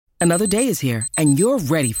Another day is here, and you're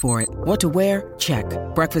ready for it. What to wear? Check.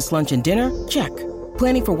 Breakfast, lunch, and dinner? Check.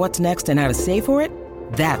 Planning for what's next and how to save for it?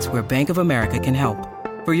 That's where Bank of America can help.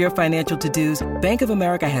 For your financial to-dos, Bank of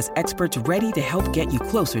America has experts ready to help get you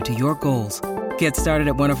closer to your goals. Get started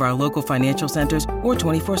at one of our local financial centers or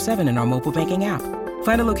 24/7 in our mobile banking app.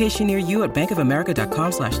 Find a location near you at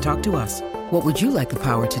bankofamerica.com/talktous. What would you like the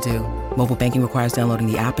power to do? Mobile banking requires downloading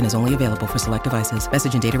the app and is only available for select devices.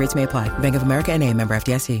 Message and data rates may apply. Bank of America N.A., member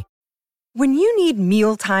FDIC. When you need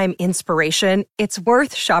mealtime inspiration, it's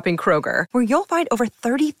worth shopping Kroger, where you'll find over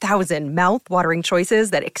 30,000 mouth-watering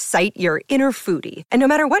choices that excite your inner foodie. And no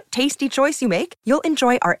matter what tasty choice you make, you'll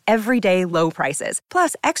enjoy our everyday low prices,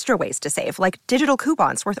 plus extra ways to save, like digital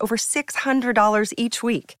coupons worth over $600 each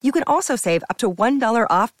week. You can also save up to $1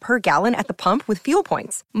 off per gallon at the pump with fuel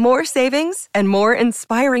points. More savings and more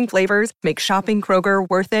inspiring flavors make shopping Kroger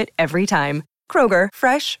worth it every time. Kroger,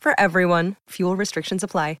 fresh for everyone. Fuel restrictions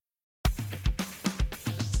apply.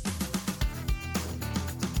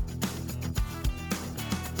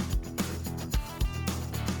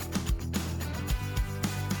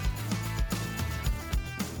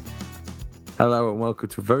 Hello and welcome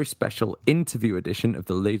to a very special interview edition of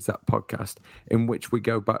the Leeds That podcast, in which we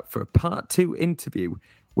go back for a part 2 interview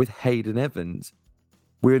with Hayden Evans.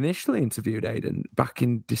 We initially interviewed Hayden back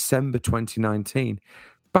in December 2019,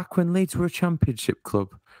 back when Leeds were a championship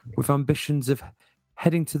club with ambitions of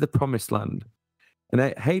heading to the promised land. And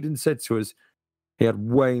Hayden said to us he had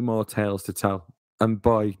way more tales to tell, and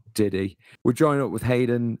boy did he. We're joining up with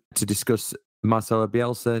Hayden to discuss Marcelo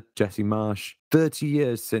Bielsa, Jesse Marsch, 30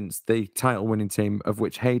 years since the title-winning team of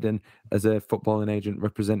which Hayden, as a footballing agent,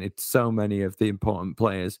 represented so many of the important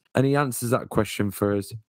players. And he answers that question for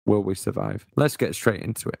us, will we survive? Let's get straight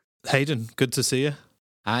into it. Hayden, good to see you.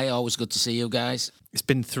 Hi, always good to see you guys. It's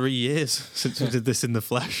been 3 years since we did this in the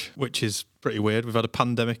flesh, which is pretty weird. We've had a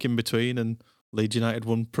pandemic in between and Leeds United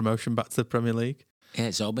won promotion back to the Premier League. Yeah,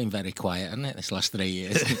 it's all been very quiet, hasn't it, this last 3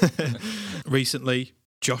 years? Recently,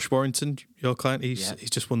 Josh Warrington, your client, he's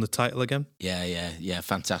just won the title again. Yeah,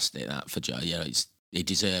 fantastic that for Josh. He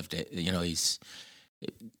deserved it. He's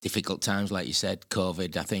difficult times, like you said.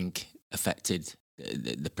 COVID, I think, affected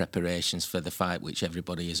the preparations for the fight, which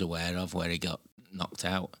everybody is aware of, where he got knocked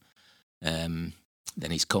out. Then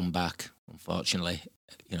he's come back. Unfortunately,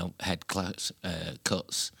 head cuts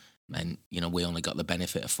meant we only got the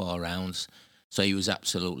benefit of 4 rounds. So he was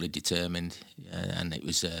absolutely determined, and it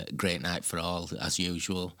was a great night for all, as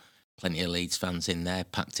usual. Plenty of Leeds fans in there,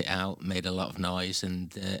 packed it out, made a lot of noise,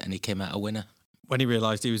 and he came out a winner. When he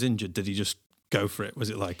realised he was injured, did he just go for it? Was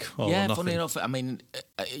it like all or nothing? Funny enough, I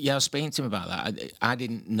was speaking to him about that. I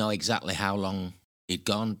didn't know exactly how long he'd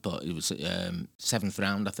gone, but it was 7th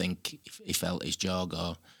round, I think, he felt his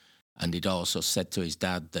jaw, and he'd also said to his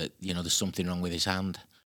dad that, there's something wrong with his hand.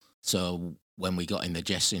 So when we got in the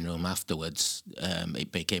dressing room afterwards,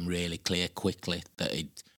 it became really clear quickly that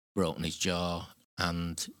he'd broken his jaw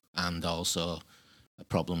and also a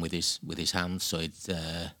problem with his hand. So he'd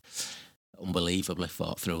unbelievably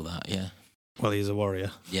fought through that. Yeah. Well, he's a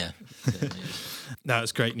warrior. Yeah. No,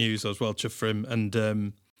 it's great news as well, chuff for him. And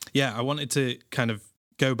I wanted to kind of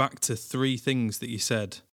go back to 3 things that you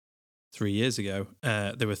said 3 years ago.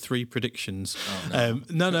 There were 3 predictions. Oh,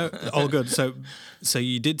 no. No, all good. So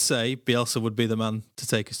you did say Bielsa would be the man to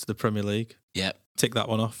take us to the Premier League. Yep. Tick that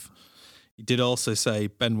one off. You did also say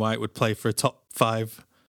Ben White would play for a top 5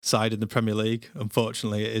 side in the Premier League.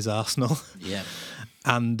 Unfortunately, it is Arsenal. Yeah.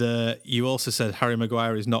 And you also said Harry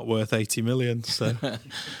Maguire is not worth 80 million. So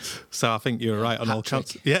I think you were right on all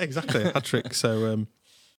counts. Yeah, exactly. A hat-trick. So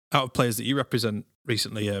out of players that you represent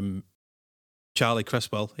recently, Charlie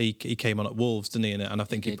Cresswell, he came on at Wolves, didn't he? And I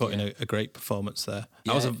think he put in a great performance there.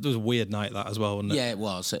 That was a weird night, that as well, wasn't it? Yeah, it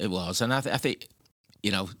was. And I think,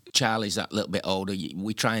 Charlie's that little bit older.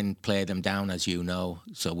 We try and play them down, as you know.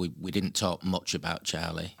 So we didn't talk much about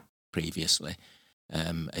Charlie previously.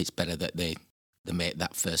 It's better that they make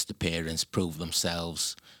that first appearance, prove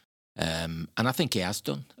themselves. And I think he has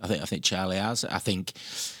done. I think Charlie has. I think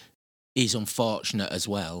he's unfortunate as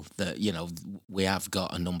well that, we have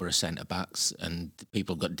got a number of centre-backs and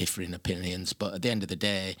people have got differing opinions. But at the end of the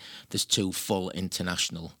day, there's 2 full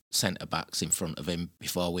international centre-backs in front of him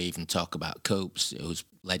before we even talk about Coops, who's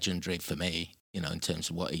legendary for me, in terms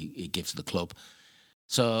of what he gives the club.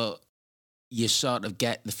 So you sort of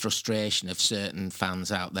get the frustration of certain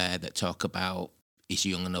fans out there that talk about he's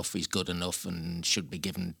young enough, he's good enough and should be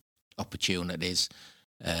given opportunities.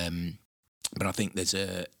 But I think there's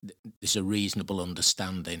a reasonable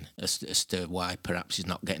understanding as to why perhaps he's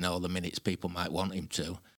not getting all the minutes people might want him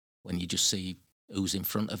to when you just see who's in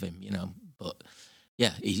front of him, But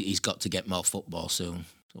yeah, he's got to get more football soon.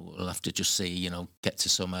 So we'll have to just see, get to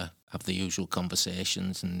summer, have the usual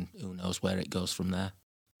conversations, and who knows where it goes from there.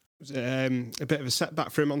 A bit of a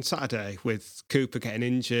setback for him on Saturday with Cooper getting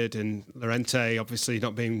injured and Llorente obviously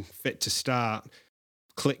not being fit to start.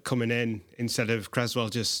 Click coming in instead of Creswell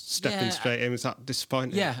just stepping straight in. Was that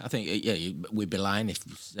disappointing? Yeah, I think we'd be lying if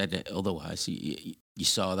we said it otherwise. You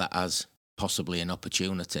saw that as possibly an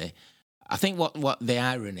opportunity. I think what the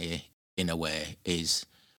irony in a way is,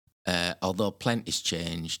 although plenty's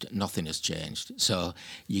changed, nothing has changed. So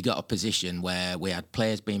you got a position where we had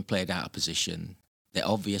players being played out of position. The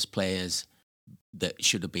obvious players that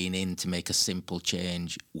should have been in to make a simple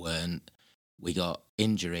change weren't. We got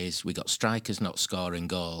injuries. We got strikers not scoring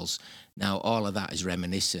goals. Now all of that is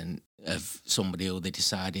reminiscent of somebody who they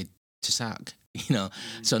decided to sack.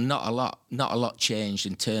 So not a lot changed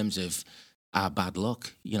in terms of our bad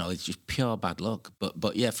luck. It's just pure bad luck.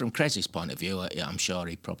 But yeah, from Cressy's point of view, I'm sure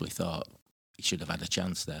he probably thought he should have had a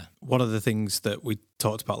chance there. One of the things that we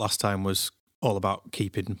talked about last time was all about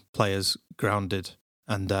keeping players grounded.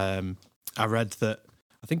 And I read that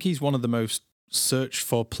I think he's one of the most searched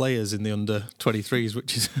for players in the under-23s,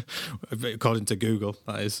 which is, according to Google,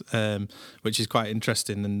 that is, which is quite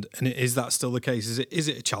interesting. And is that still the case? Is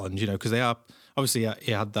it a challenge? Because they are obviously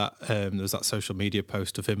he had that. There was that social media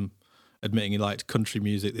post of him admitting he liked country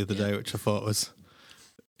music the other day, which I thought was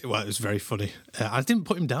it was very funny. I didn't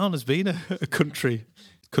put him down as being a country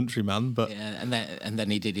man, but yeah, and then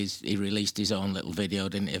he released his own little video,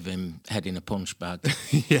 didn't he, of him heading a punch bag.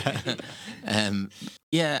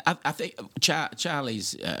 I think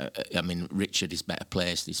Charlie's. Richard is better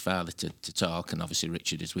placed, his father, to talk, and obviously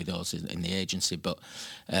Richard is with us in the agency. But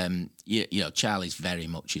Charlie's very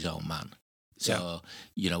much his own man. So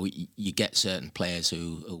you get certain players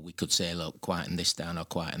who we could say, look, quieten this down or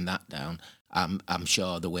quieten that down. I'm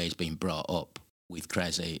sure the way he's been brought up with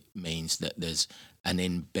Cressy means that there's an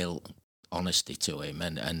inbuilt honesty to him,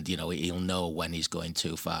 and he'll know when he's going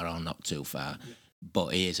too far or not too far. Yeah. But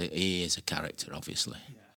he is a character, obviously.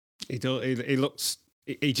 Yeah. He looks.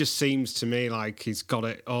 He just seems to me like he's got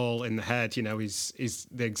it all in the head. He's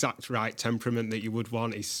the exact right temperament that you would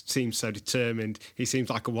want. He seems so determined. He seems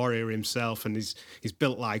like a warrior himself, and he's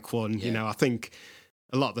built like one. Yeah. I think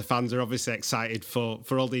a lot of the fans are obviously excited for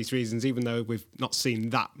all these reasons, even though we've not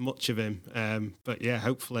seen that much of him. But yeah,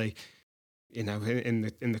 hopefully, in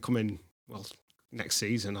the coming next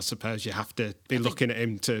season, I suppose you have to be looking at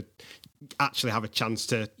him to actually have a chance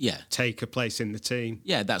to take a place in the team.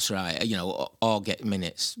 Yeah, that's right. All get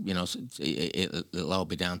minutes. It'll all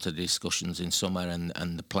be down to the discussions in summer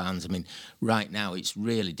and the plans. I mean, right now it's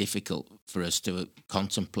really difficult for us to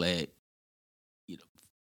contemplate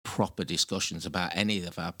proper discussions about any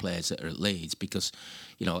of our players that are at Leeds, because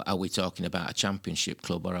are we talking about a Championship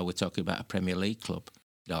club or are we talking about a Premier League club?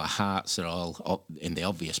 Our hearts are all in the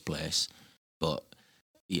obvious place, but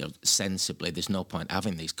sensibly, there's no point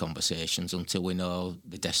having these conversations until we know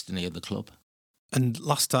the destiny of the club. And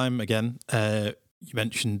last time, again, you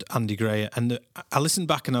mentioned Andy Gray, and I listened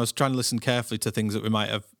back and I was trying to listen carefully to things that we might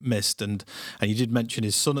have missed, and you did mention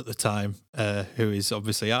his son at the time, who is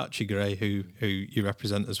obviously Archie Gray, who you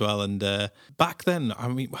represent as well. And back then, I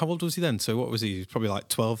mean, how old was he then? So what was he? He was probably like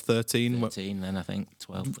 12, 13? 13 then, I think,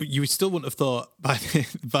 12. You still wouldn't have thought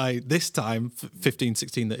by this time, 15,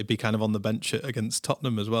 16, that he'd be kind of on the bench against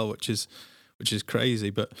Tottenham as well, which is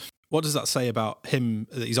crazy. But what does that say about him?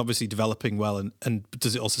 That he's obviously developing well, and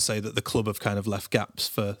does it also say that the club have kind of left gaps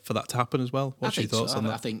for that to happen as well? What's your thoughts on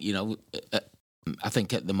that? I think I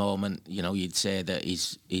think at the moment, you'd say that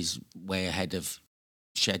he's way ahead of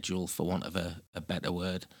schedule, for want of a better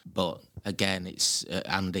word. But again, it's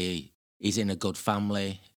Andy. He's in a good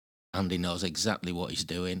family. Andy knows exactly what he's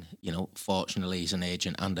doing. Fortunately, he's an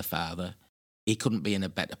agent and a father. He couldn't be in a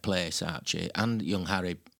better place, Archie, and young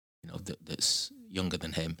Harry. That's younger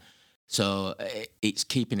than him. So it's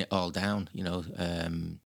keeping it all down. We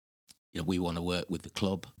want to work with the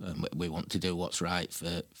club, and we want to do what's right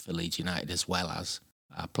for Leeds United as well as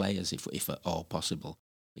our players, if at all possible.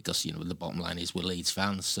 Because the bottom line is we're Leeds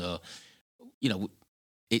fans, so it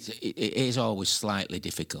is always slightly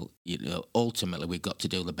difficult. Ultimately we've got to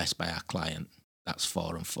do the best by our client. That's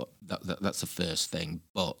that's the first thing.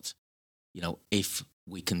 But if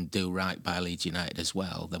we can do right by Leeds United as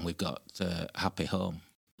well, then we've got a happy home.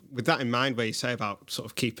 With that in mind, where you say about sort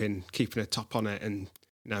of keeping a top on it and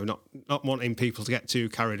not wanting people to get too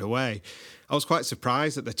carried away, I was quite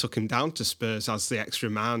surprised that they took him down to Spurs as the extra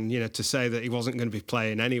man. To say that he wasn't going to be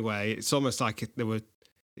playing anyway, it's almost like they were.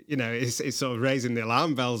 It's sort of raising the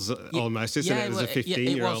alarm bells almost, isn't it? As a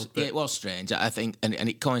 15-year-old, it was strange. I think, and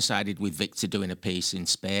it coincided with Victor doing a piece in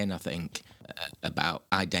Spain, I think, about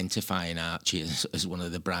identifying Archie as one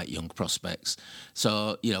of the bright young prospects.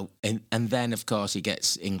 So, and then, of course, he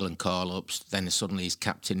gets England call-ups. Then suddenly he's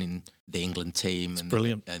captaining the England team. It's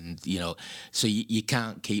brilliant. And, so you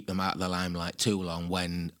can't keep them out of the limelight too long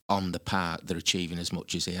when on the park they're achieving as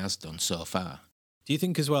much as he has done so far. Do you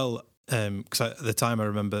think as well, because at the time I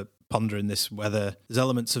remember pondering this, whether there's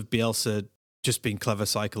elements of Bielsa just being clever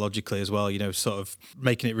psychologically as well, sort of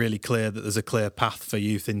making it really clear that there's a clear path for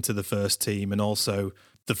youth into the first team, and also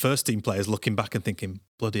the first team players looking back and thinking,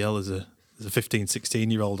 bloody hell, there's a 15,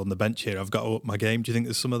 16-year-old on the bench here. I've got to up my game. Do you think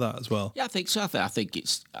there's some of that as well? Yeah, I think so. I think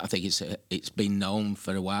it's been known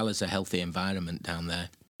for a while as a healthy environment down there.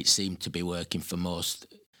 It seemed to be working for most.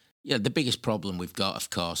 The biggest problem we've got,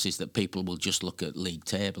 of course, is that people will just look at league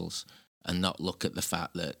tables and not look at the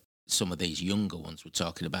fact that some of these younger ones we're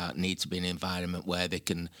talking about need to be in an environment where they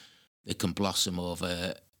can blossom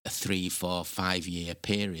over a 3, 4, 5 year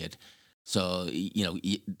period. So,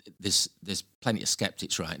 there's plenty of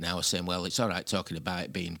skeptics right now are saying, well, it's all right talking about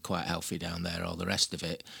it being quite healthy down there, all the rest of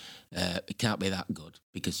it. It can't be that good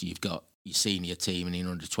because you've got your senior team and your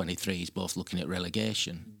under-23s both looking at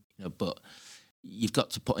relegation. But you've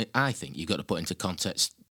got to I think you've got to put into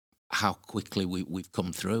context how quickly we've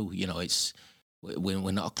come through.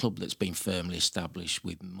 We're not a club that's been firmly established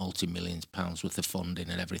with multi-millions pounds worth of funding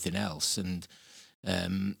and everything else. And,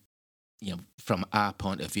 from our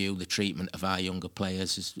point of view, the treatment of our younger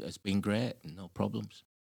players has been great, no problems.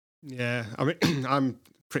 Yeah, I mean, I'm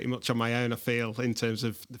pretty much on my own, I feel, in terms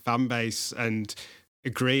of the fan base and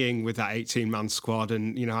agreeing with that 18-man squad.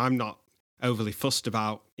 And, I'm not overly fussed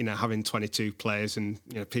about, having 22 players and,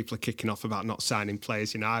 people are kicking off about not signing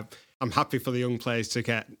players. I'm happy for the young players to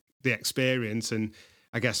get the experience, and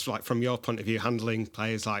I guess like from your point of view, handling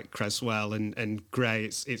players like Cresswell and Gray,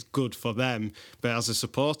 it's good for them. But as a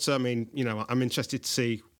supporter, I mean, I'm interested to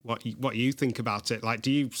see what you think about it. Like,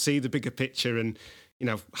 do you see the bigger picture and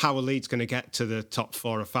how are Leeds going to get to the top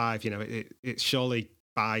 4 or 5? It's surely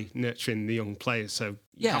by nurturing the young players, so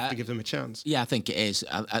you have to give them a chance. Yeah, I think it is.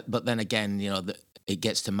 But then again, it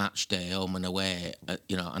gets to match day, home and away,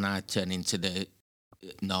 and I turn into the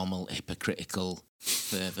normal hypocritical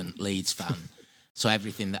fervent Leeds fan. So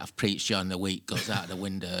everything that I've preached during the week goes out of the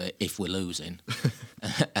window if we're losing,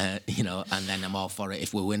 and then I'm all for it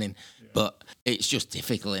if we're winning. Yeah. But it's just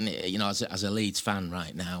difficult, isn't it? As a Leeds fan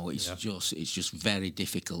right now, it's just very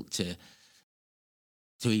difficult to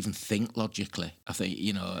even think logically. I think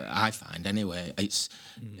I find anyway. It's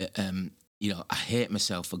I hate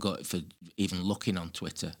myself for even looking on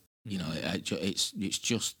Twitter. It's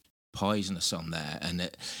just poisonous on there, and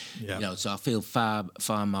so I feel far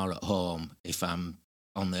more at home if I'm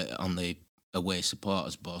on the away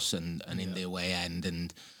supporters bus and in the away end,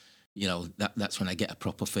 and that's when I get a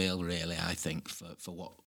proper feel, really, I think, for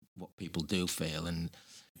what people do feel. And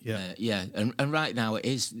and right now it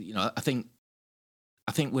is, I think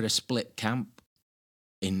we're a split camp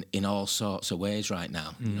in all sorts of ways right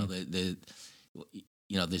now. There's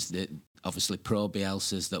the obviously pro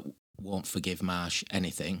Bielsas that won't forgive Marsch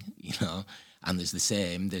anything, and there's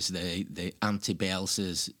the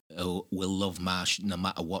anti-Bielsas who will love Marsch no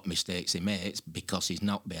matter what mistakes he makes because he's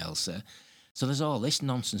not Bielsa. So there's all this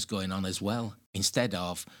nonsense going on as well, instead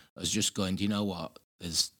of us just going, do you know what,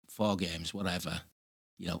 there's 4 games, whatever,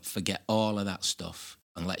 forget all of that stuff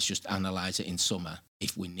and let's just analyse it in summer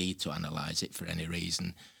if we need to analyse it for any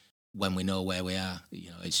reason when we know where we are.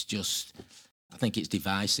 It's just, I think it's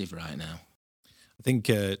divisive right now. I think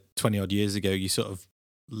 20-odd years ago, you sort of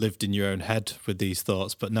lived in your own head with these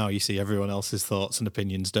thoughts, but now you see everyone else's thoughts and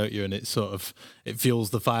opinions, don't you? And it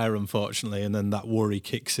fuels the fire, unfortunately, and then that worry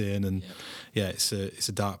kicks in, and it's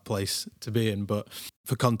a dark place to be in. But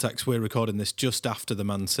for context, we're recording this just after the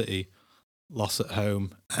Man City loss at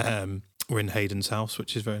home. We're in Hayden's house,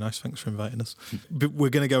 which is very nice. Thanks for inviting us. But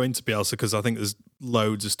we're going to go into Bielsa because I think there's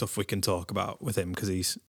loads of stuff we can talk about with him because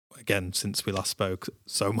he's, again, since we last spoke,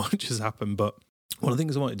 so much has happened. But one of the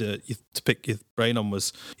things I wanted to pick your brain on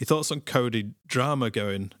was your thoughts on Cody Drama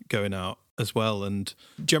going out as well, and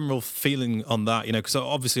general feeling on that, because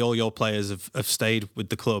obviously all your players have stayed with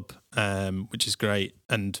the club, which is great.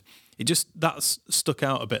 And that's stuck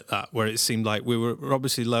out a bit, that where it seemed like we were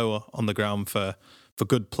obviously lower on the ground for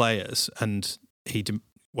good players, and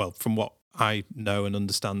from what I know and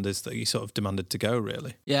understand is that he sort of demanded to go,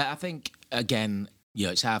 really. Yeah, I think, again,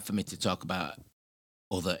 it's hard for me to talk about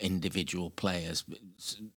other individual players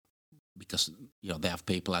because they have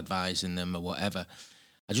people advising them or whatever.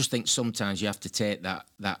 I just think sometimes you have to take that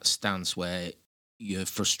stance where you're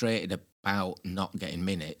frustrated about not getting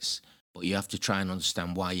minutes, but you have to try and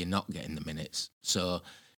understand why you're not getting the minutes. So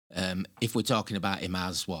If we're talking about him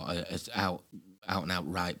as as out and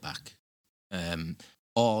out right back,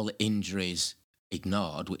 all injuries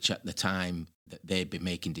ignored, which at the time that they'd been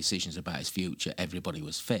making decisions about his future, everybody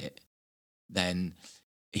was fit, then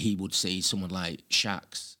he would see someone like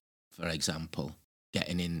Shaxs, for example,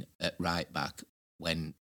 getting in at right back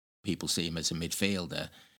when people see him as a midfielder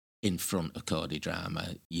in front of Cody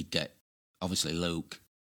Drameh. You'd get, obviously, Luke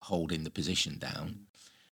holding the position down.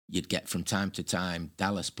 You'd get, from time to time,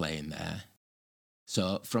 Dallas playing there.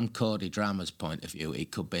 So from Cody Drameh's point of view,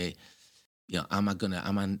 it could be, am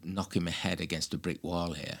I knocking my head against a brick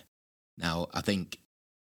wall here? Now, I think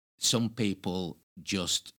some people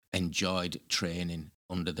just enjoyed training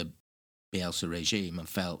under the Bielsa regime and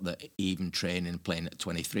felt that even training and playing at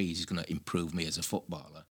 23s is going to improve me as a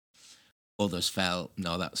footballer. Others felt,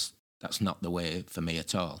 no, that's not the way for me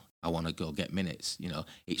at all. I want to go get minutes.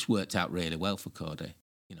 It's worked out really well for Cody.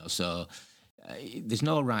 So there's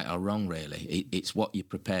no right or wrong, really. It's what you're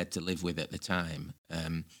prepared to live with at the time.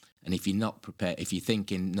 And if you're not prepared, if you're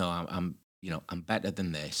thinking, no, I'm better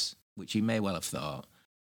than this, which he may well have thought,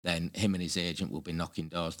 then him and his agent will be knocking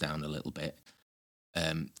doors down a little bit.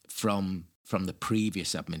 From the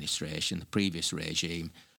previous administration, the previous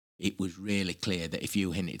regime, it was really clear that if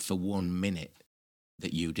you hinted for 1 minute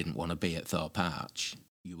that you didn't want to be at Thorpe Arch,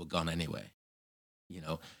 you were gone anyway.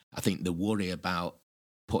 I think the worry about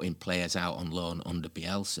putting players out on loan under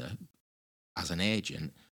Bielsa as an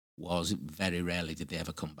agent was very rarely did they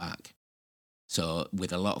ever come back. So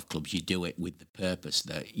with a lot of clubs, you do it with the purpose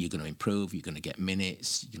that you're going to improve, you're going to get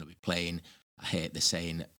minutes, you're going to be playing, I hate the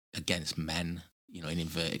saying, against men, in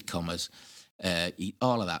inverted commas,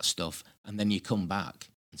 all of that stuff. And then you come back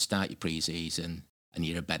and start your pre-season and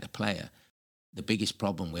you're a better player. The biggest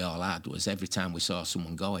problem we all had was every time we saw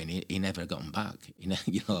someone going, he never got them back.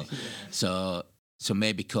 Yeah. So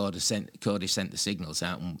maybe Cody sent the signals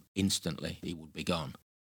out and instantly he would be gone.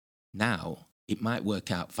 Now it might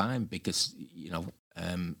work out fine because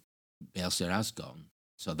Bielsa has gone,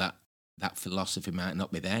 so that philosophy might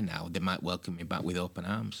not be there now. They might welcome him back with open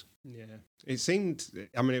arms. Yeah, it seemed.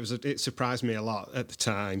 I mean, it surprised me a lot at the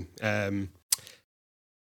time.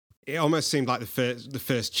 It almost seemed like the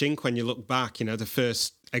first chink when you look back. The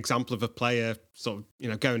first example of a player sort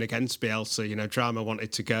of going against Bielsa. Drameh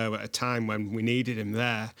wanted to go at a time when we needed him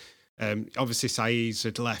there. Obviously, Saiz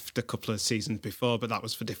had left a couple of seasons before, but that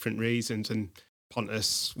was for different reasons. And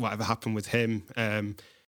Pontus, whatever happened with him.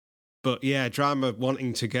 But yeah, Drameh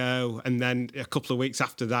wanting to go, and then a couple of weeks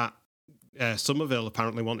after that, Somerville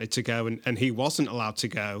apparently wanted to go, and he wasn't allowed to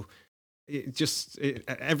go.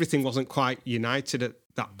 Everything wasn't quite united at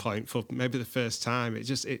that point for maybe the first time.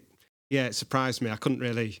 It surprised me. I couldn't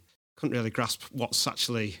really grasp what's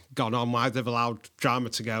actually gone on, why they've allowed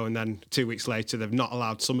Drameh to go, and then 2 weeks later they've not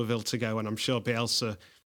allowed Somerville to go. And I'm sure Bielsa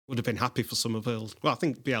would have been happy for Somerville. Well, I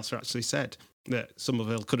think Bielsa actually said that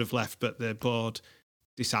Somerville could have left, but the board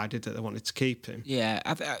decided that they wanted to keep him. Yeah,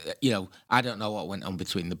 I don't know what went on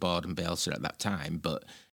between the board and Bielsa at that time, but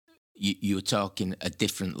you were talking a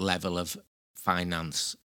different level of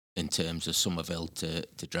finance in terms of Somerville to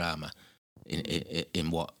Drameh in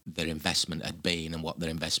what their investment had been and what their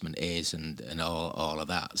investment is and all of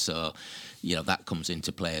that. So, that comes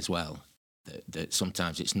into play as well. That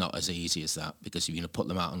sometimes it's not as easy as that, because if you're going to put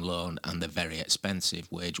them out on loan and they're very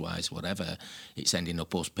expensive, wage-wise, whatever, it's ending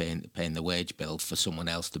up us paying the wage bill for someone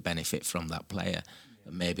else to benefit from that player.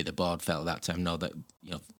 And maybe the board felt at that time, no,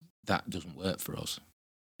 that doesn't work for us.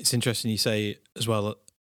 It's interesting you say as well,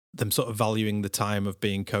 them sort of valuing the time of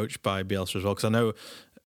being coached by Bielsa as well, because I know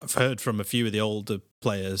I've heard from a few of the older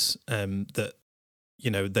players that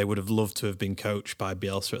they would have loved to have been coached by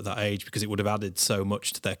Bielsa at that age, because it would have added so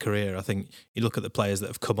much to their career. I think you look at the players that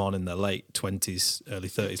have come on in their late 20s, early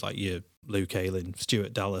 30s, like your Luke Ayling,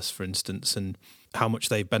 Stuart Dallas, for instance, and how much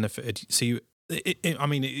they've benefited. So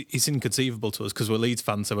it's inconceivable to us because we're Leeds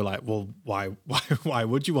fans, so we're like, well, why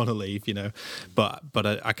would you want to leave, But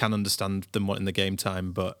I can understand them wanting the game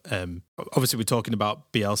time. But obviously we're talking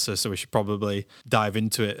about Bielsa, so we should probably dive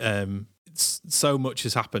into it. So much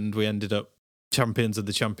has happened. We ended up champions of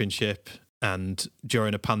the Championship and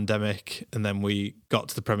during a pandemic, and then we got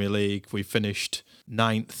to the Premier League. We finished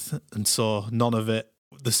 9th and saw none of it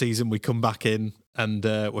the season we come back in, and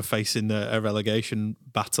we're facing a relegation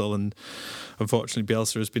battle, and unfortunately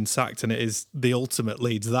Bielsa has been sacked, and it is the ultimate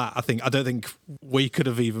Leeds that. I don't think we could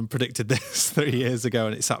have even predicted this 3 years ago,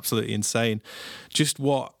 and it's absolutely insane. Just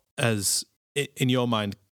what, as in your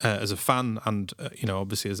mind, as a fan and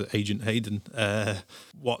obviously as Agent Hayden,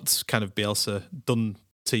 what's kind of Bielsa done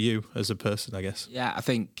to you as a person, I guess? Yeah, I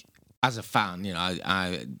think as a fan,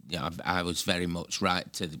 I was very much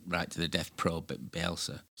right to the death pro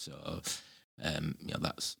Bielsa. So,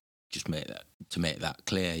 that's just to make that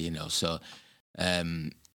clear. So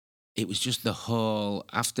it was just the whole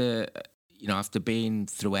after being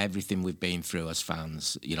through everything we've been through as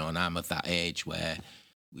fans, and I'm of that age where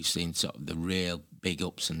we've seen sort of the real big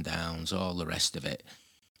ups and downs, all the rest of it.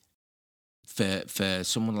 For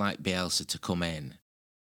someone like Bielsa to come in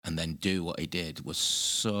and then do what he did was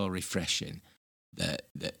so refreshing that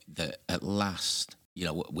at last,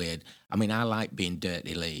 weird. I mean, I like being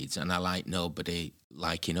dirty Leeds and I like nobody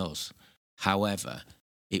liking us. However,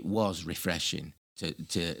 it was refreshing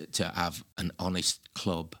to have an honest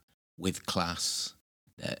club with class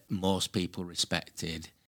that most people respected,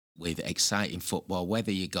 with exciting football,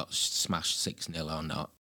 whether you got smashed 6-0 or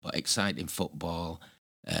not, but exciting football,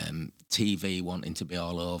 TV wanting to be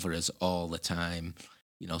all over us all the time.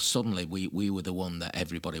 Suddenly we were the one that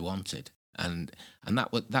everybody wanted, and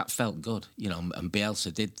that felt good, and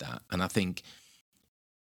Bielsa did that, and I think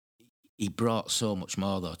he brought so much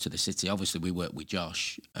more though to the city. Obviously, we worked with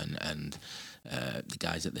Josh and the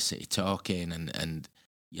guys at the City Talking, and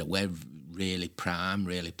we're really proud. I'm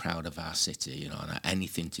really proud of our city, and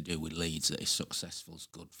anything to do with Leeds that is successful is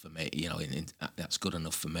good for me. That's good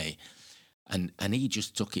enough for me. And he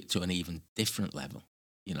just took it to an even different level,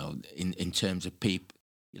 in terms of people,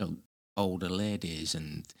 older ladies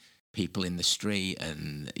and people in the street,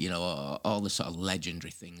 and all the sort of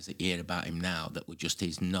legendary things that you hear about him now that were just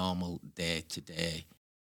his normal day-to-day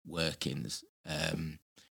workings.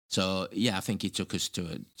 So yeah, I think he took us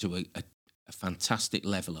to a fantastic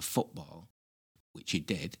level of football, which he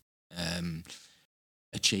did.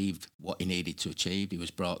 Achieved what he needed to achieve. He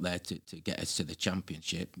was brought there to get us to the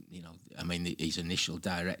Championship. His initial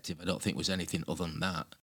directive, I don't think was anything other than that.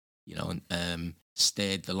 And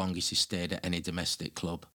stayed the longest he stayed at any domestic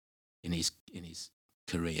club in his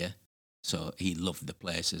career. So he loved the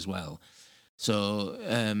place as well. So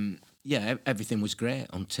everything was great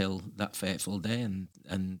until that fateful day,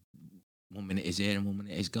 and 1 minute he's here and 1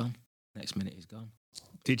 minute he's gone. Next minute he's gone.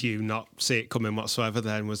 Did you not see it coming whatsoever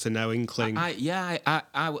then? Was there no inkling?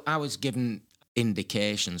 I was given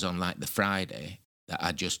indications on like the Friday that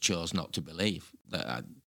I just chose not to believe.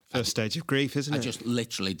 First stage of grief, isn't it? I just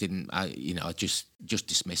literally didn't. I just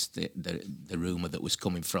dismissed the rumour that was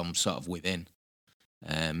coming from sort of within.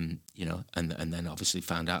 And then obviously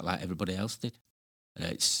found out like everybody else did.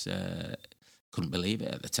 It's couldn't believe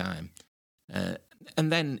it at the time.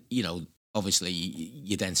 And then obviously,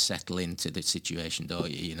 you then settle into the situation,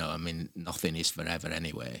 don't you? Nothing is forever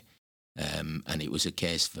anyway. And it was a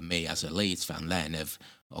case for me as a Leeds fan then of,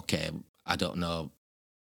 okay, I don't know.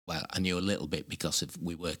 Well, I knew a little bit because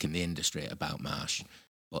we work in the industry about Marsh.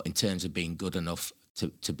 But in terms of being good enough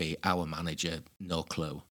to be our manager, no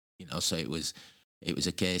clue. So it was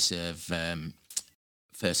a case of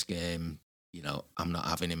first game, I'm not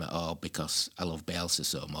having him at all because I love Bielsa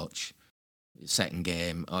so much. Second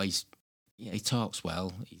game, he talks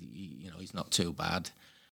well. He's not too bad.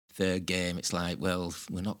 Third game, it's like, well,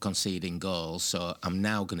 we're not conceding goals, so I'm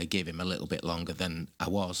now going to give him a little bit longer than I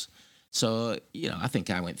was. So, I think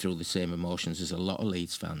I went through the same emotions as a lot of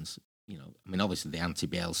Leeds fans. Obviously the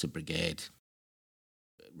anti-Bielsa brigade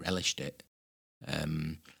relished it.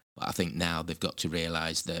 But I think now they've got to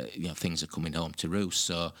realise that, things are coming home to roost.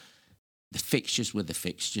 So the fixtures were the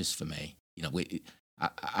fixtures for me.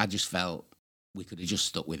 I just felt we could have just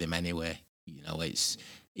stuck with him anyway.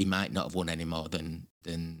 He might not have won any more than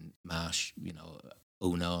Marsh.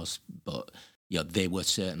 Who knows? But they were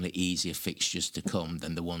certainly easier fixtures to come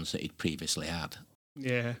than the ones that he'd previously had.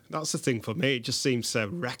 Yeah, that's the thing for me. It just seems so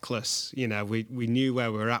reckless. We knew where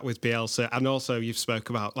we were at with Bielsa, and also you've spoke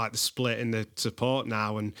about like the split in the support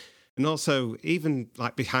now, and also even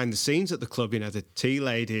like behind the scenes at the club. The tea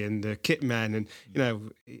lady and the kit men, and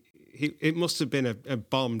it must have been a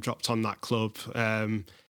bomb dropped on that club.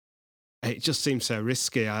 It just seems so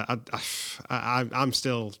risky. I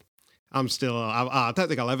don't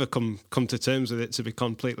think I'll ever come to terms with it, to be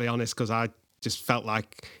completely honest, because I just felt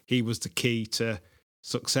like he was the key to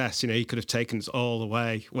success. He could have taken us all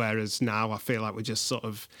away, whereas now I feel like we're just sort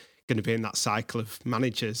of going to be in that cycle of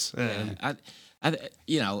managers.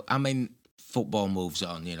 Football moves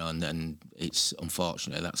on, and it's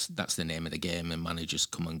unfortunate. That's the name of the game, and managers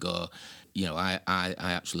come and go. I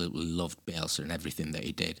absolutely loved Bielsa and everything that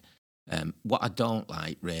he did. What I don't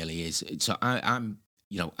like really is, so I'm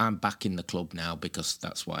back in the club now because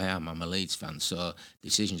that's what I am. I'm a Leeds fan, so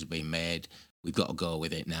decisions are being made. We've got to go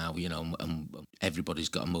with it now, and everybody's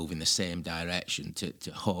got to move in the same direction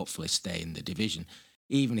to hopefully stay in the division.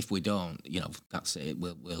 Even if we don't, that's it.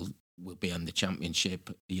 We'll we'll be on the Championship,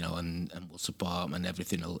 you know, and we'll support them and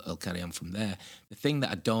everything will carry on from there. The thing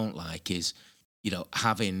that I don't like is, you know,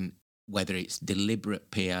 having, whether it's deliberate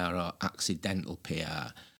PR or accidental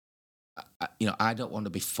PR, you know, I don't want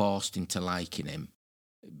to be forced into liking him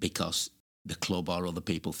because the club or other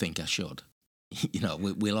people think I should. You know,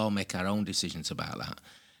 we'll all make our own decisions about that,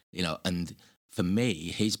 you know, and for me,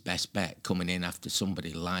 his best bet coming in after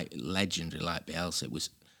somebody like legendary like Bielsa, it was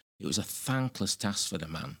a thankless task for the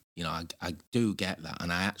man. You know, I do get that,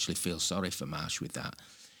 and I actually feel sorry for Marsch with that.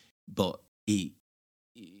 But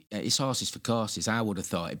it's horses for courses. I would have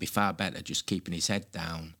thought it'd be far better just keeping his head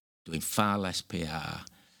down, doing far less PR,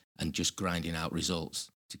 and just grinding out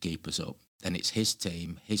results to keep us up. Then it's his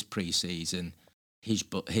team, his pre-season, his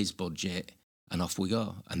budget, and off we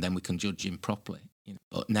go. And then we can judge him properly. You know?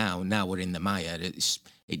 But now we're in the mire.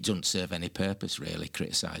 It doesn't serve any purpose really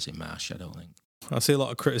criticising Marsch, I don't think. I see a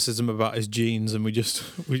lot of criticism about his genes, and we just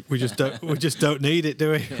don't need it,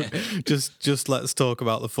 do we? just let's talk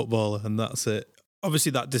about the footballer, and that's it.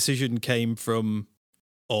 Obviously, that decision came from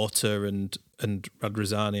Orta and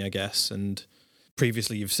Radrizzani, I guess. And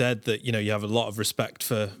previously, you've said that you have a lot of respect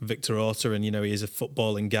for Victor Orta, and he is a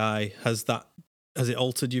footballing guy. Has it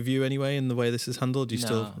altered your view anyway in the way this is handled? Do you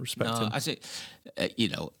still respect him? As it,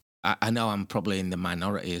 I know I'm probably in the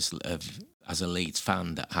minority as a Leeds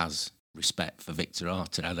fan that has respect for Victor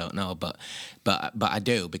Orta. I don't know, but I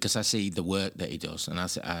do, because I see the work that he does, and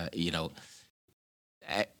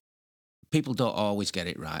people don't always get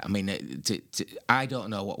it right. I mean, I don't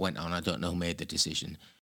know what went on. I don't know who made the decision,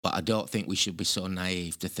 but I don't think we should be so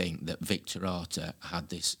naive to think that Victor Orta had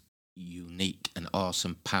this unique and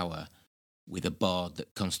awesome power with a board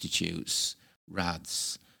that constitutes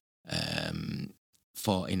Rads,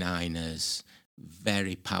 49ers,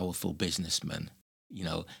 very powerful businessmen,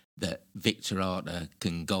 that Victor Orta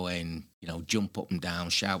can go in, jump up and down,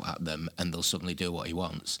 shout at them, and they'll suddenly do what he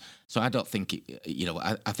wants. So I don't think,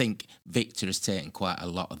 I think Victor has taken quite a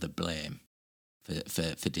lot of the blame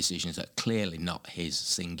for decisions that are clearly not his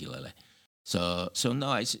singularly. So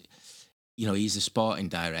no, it's, he's a sporting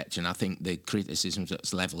director, and I think the criticisms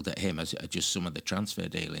that's levelled at him are just some of the transfer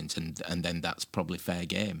dealings, and then that's probably fair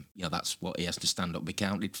game. That's what he has to stand up and be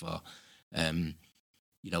counted for.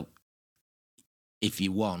 If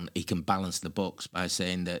you want, he can balance the books by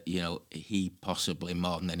saying that, he possibly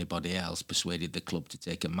more than anybody else persuaded the club to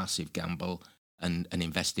take a massive gamble and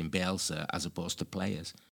invest in Bielsa as opposed to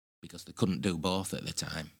players, because they couldn't do both at the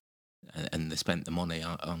time. And they spent the money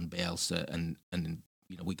on Bielsa and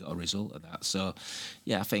we got a result of that. So,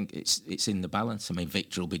 yeah, I think it's in the balance. I mean,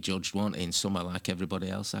 Victor will be judged, won't he, in summer like everybody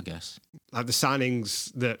else, I guess. Like the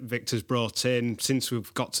signings that Victor's brought in since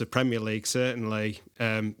we've got to Premier League, certainly,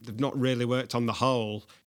 they've not really worked on the whole.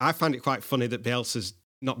 I find it quite funny that Bielsa's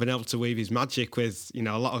not been able to weave his magic with, a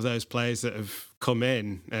lot of those players that have come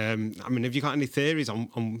in. I mean, have you got any theories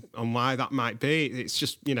on why that might be? It's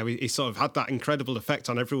just, he sort of had that incredible effect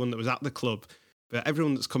on everyone that was at the club, but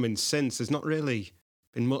everyone that's come in since, there's not really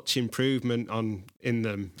been much improvement in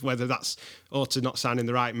them, whether that's Orta not signing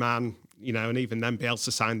the right man, and even then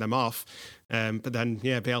Bielsa signed them off. But then,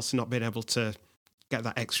 Bielsa not being able to get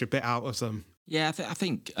that extra bit out of them. Yeah, I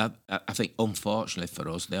think unfortunately for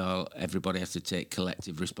us, everybody has to take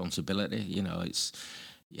collective responsibility.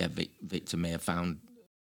 Victor may have found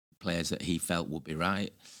players that he felt would be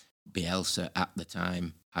right. Bielsa at the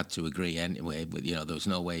time had to agree anyway, but there was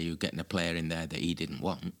no way you were getting a player in there that he didn't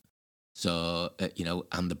want. So,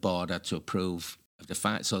 and the board had to approve of the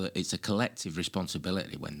fact. So that it's a collective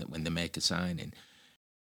responsibility when they make a signing.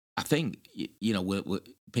 I think,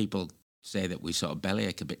 people say that we sort of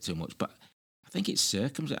bellyache a bit too much, but I think it's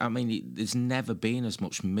circumstances. I mean, there's never been as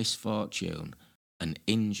much misfortune and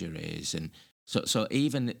injuries. And so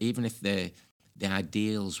even if the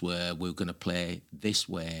ideals were we're going to play this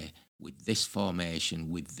way, with this formation,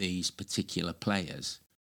 with these particular players,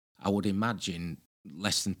 I would imagine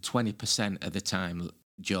less than 20% of the time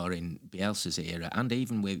during Bielsa's era, and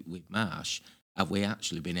even with Marsch, have we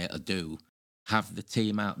actually been able to have the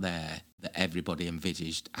team out there that everybody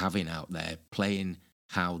envisaged having out there, playing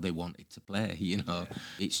how they wanted to play.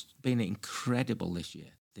 It's been incredible this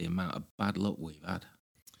year, the amount of bad luck we've had.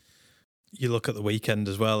 You look at the weekend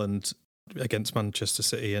as well, and against Manchester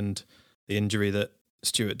City, and the injury that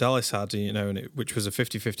Stuart Dallas had, which was a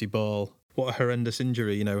 50-50 ball. What a horrendous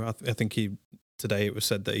injury. I think today it was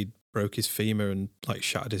said that he broke his femur and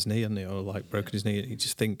shattered his knee, or broken his knee. You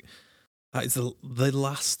just think that is the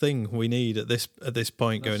last thing we need at this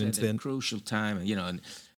point going into the end. Crucial time, and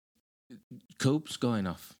Coop's going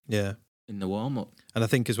off. Yeah. In the warm up. And I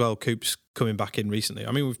think as well, Coop's coming back in recently.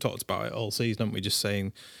 I mean, we've talked about it all season, haven't we? Just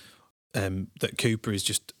saying that Cooper is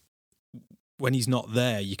just when he's not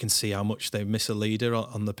there, you can see how much they miss a leader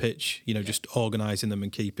on the pitch. You know, just organising them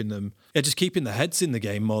and keeping them, just keeping the heads in the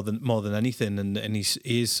game more than anything. And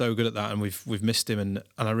he is so good at that, and we've missed him. And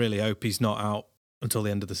I really hope he's not out until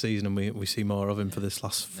the end of the season, and we see more of him for this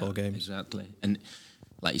last 4 games. Exactly. And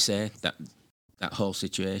like you say, that whole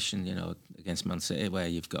situation, you know, against Man City, where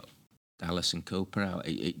you've got Dallas and Cooper out,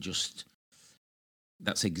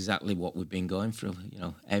 that's exactly what we've been going through. You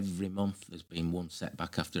know, every month there's been one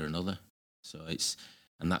setback after another. So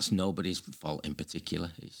and that's nobody's fault in particular.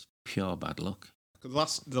 It's pure bad luck.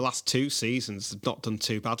 The last 2 seasons have not done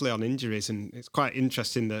too badly on injuries, and it's quite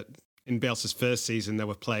interesting that in Bielsa's first season they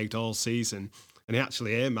were plagued all season, and he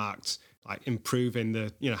actually earmarked like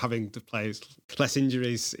improving having the players less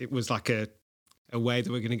injuries. It was like a way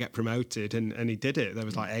that we're going to get promoted, and he did it. There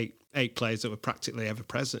was like eight players that were practically ever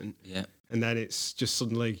present. Yeah. And then it's just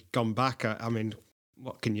suddenly gone back. I mean,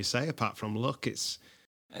 what can you say apart from luck?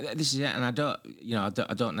 This is it, and I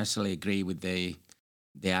don't necessarily agree with the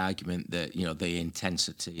argument that, you know, the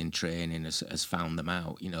intensity in training has found them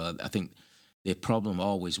out. You know, I think the problem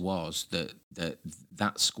always was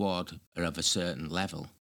that squad are of a certain level,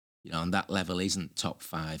 you know, and that level isn't top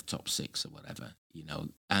 5, top 6 or whatever, you know,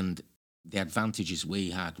 and the advantages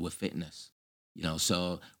we had were fitness, you know,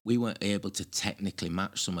 so we weren't able to technically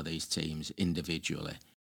match some of these teams individually,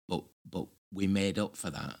 but we made up for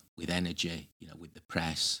that with energy, you know, with the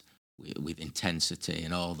press, with intensity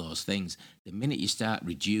and all those things. The minute you start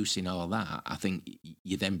reducing all that, I think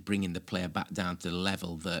you're then bringing the player back down to the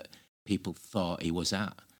level that people thought he was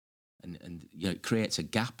at. And you know, it creates a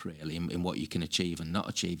gap really in what you can achieve and not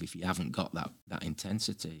achieve if you haven't got that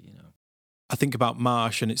intensity, you know. I think about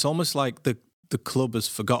Marsch, and it's almost like the club has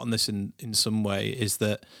forgotten this in some way, is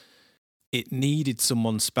that it needed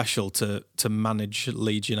someone special to manage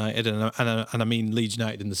Leeds United, and I mean Leeds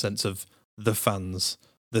United in the sense of the fans,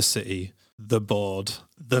 the city, the board,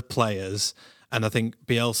 the players. And I think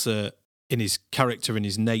Bielsa, in his character, in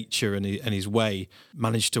his nature and his way,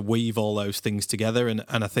 managed to weave all those things together. And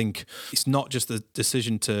I think it's not just the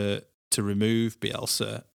decision to remove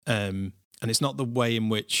Bielsa, and it's not the way in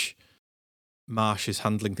which Marsch is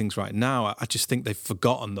handling things right now. I just think they've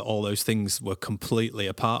forgotten that all those things were completely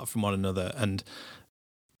apart from one another. And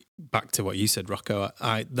back to what you said, Rocco,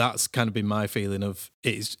 that's kind of been my feeling of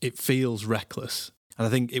it feels reckless. And I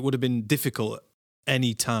think it would have been difficult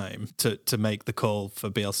any time to make the call for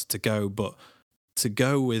Bielsa to go, but to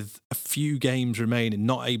go with a few games remaining,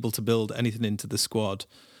 not able to build anything into the squad.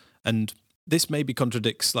 And this maybe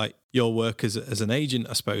contradicts like your work as an agent,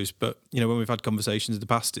 I suppose. But you know, when we've had conversations in the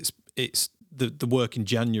past, it's the work in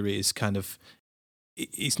January is kind of,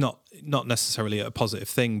 it's not necessarily a positive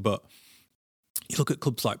thing. But you look at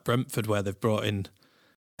clubs like Brentford where they've brought in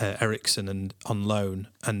Eriksen and on loan,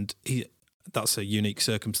 and that's a unique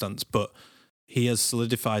circumstance, but he has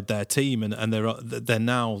solidified their team, and they're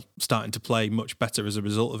now starting to play much better as a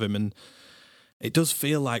result of him. And it does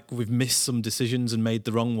feel like we've missed some decisions and made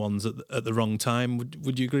the wrong ones at the wrong time.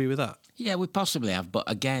 Would you agree with that? Yeah, we possibly have, but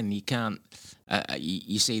again, you can't.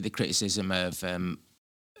 You see the criticism of,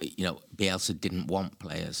 you know, Bielsa didn't want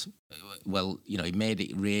players. Well, you know, he made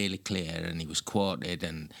it really clear, and he was quoted,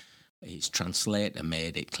 and his translator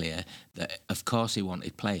made it clear that, of course, he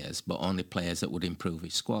wanted players, but only players that would improve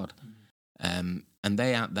his squad. And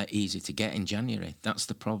they aren't that easy to get in January. That's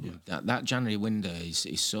the problem. Yeah. That January window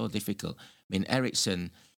is so difficult. I mean,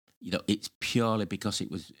 Eriksen, you know, it's purely because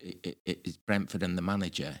it's Brentford and the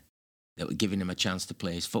manager that were giving him a chance to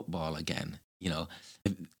play his football again. You know,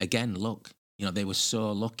 again, look, you know, they were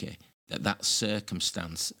so lucky that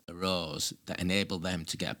circumstance arose that enabled them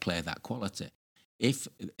to get a player that quality. If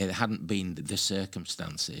it hadn't been the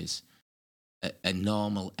circumstances, a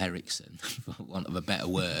normal Eriksen, for want of a better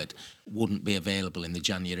word, wouldn't be available in the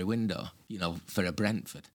January window, you know, for a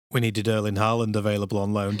Brentford. We needed Erling Haaland available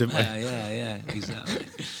on loan, didn't we? Yeah, exactly.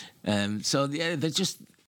 So, yeah, they're just,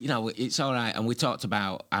 you know, it's all right. And we talked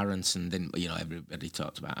about Aronson, didn't we? You know, everybody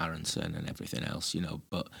talked about Aronson and everything else, you know.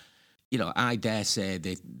 But, you know, I dare say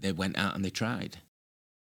they went out and they tried.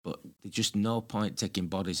 But there's just no point taking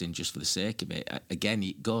bodies in just for the sake of it. Again,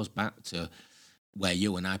 it goes back to where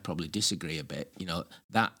you and I probably disagree a bit. You know,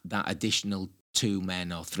 that additional 2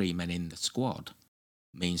 men or 3 men in the squad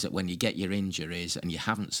means that when you get your injuries and you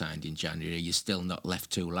haven't signed in January, you're still not left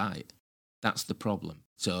too light. That's the problem.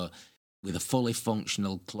 So with a fully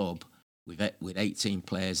functional club, with 18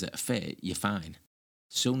 players that are fit, you're fine.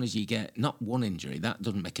 As soon as you get, not one injury, that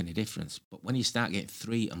doesn't make any difference. But when you start getting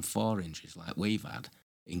 3 and 4 injuries like we've had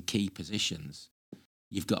in key positions,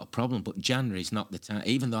 you've got a problem. But January is not the time,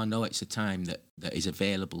 even though I know it's a time that is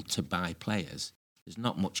available to buy players, there's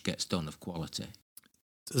not much gets done of quality.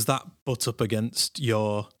 does that butt up against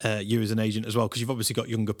your you as an agent as well? Because you've obviously got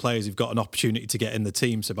younger players who've got an opportunity to get in the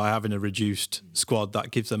team. So by having a reduced squad,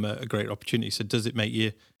 that gives them a great opportunity. So does it make you,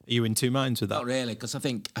 are you in two minds with that? Not really, because I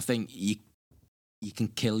think you can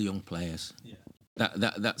kill young players. Yeah.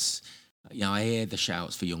 That's, you know, I hear the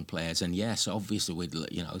shouts for young players, and yes, obviously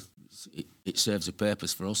it serves a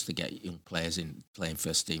purpose for us to get young players in playing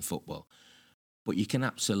first team football, but you can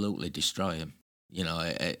absolutely destroy them. You know,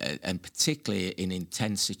 and particularly in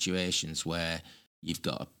intense situations where you've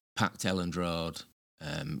got a packed Elland Road,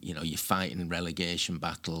 you know, you're fighting relegation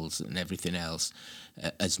battles and everything else.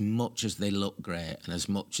 As much as they look great and as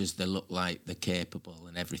much as they look like they're capable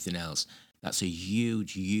and everything else, that's a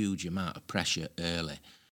huge, huge amount of pressure early.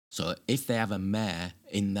 So if they have a mare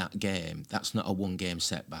in that game, that's not a one-game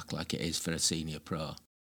setback like it is for a senior pro.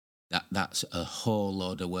 That's a whole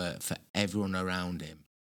load of work for everyone around him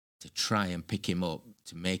to try and pick him up,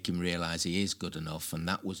 to make him realise he is good enough, and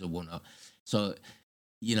that was a one-off. So,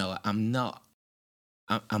 you know, I'm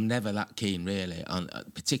never that keen really on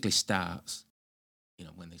particularly starts. You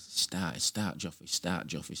know, when they start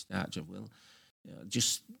Joffrey. Well, you know,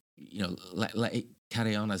 just, you know, let it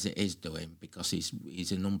carry on as it is doing, because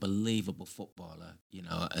he's an unbelievable footballer, you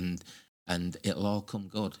know, and it'll all come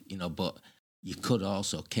good, you know. But you could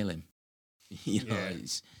also kill him, you know.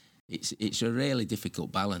 Yeah. It's a really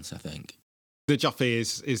difficult balance, I think. The Joffrey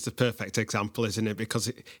is the perfect example, isn't it? Because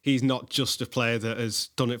he's not just a player that has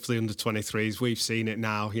done it for the under-23s. We've seen it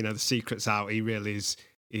now. You know, the secret's out. He really is.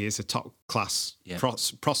 He is a top-class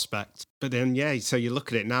prospect. But then, so you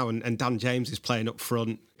look at it now, and Dan James is playing up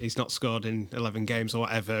front. He's not scored in 11 games or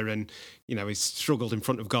whatever, and, you know, he's struggled in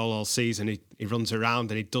front of goal all season. He runs around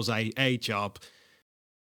and he does a job.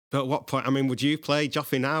 But at what point? I mean, would you play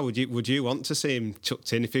Joffrey now? Would you want to see him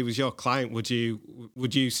chucked in if he was your client? Would you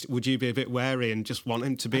be a bit wary and just want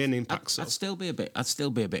him to be an impact sub? I'd still be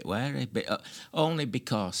a bit wary, but only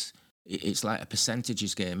because it's like a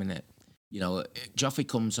percentages game, isn't it? You know, Joffrey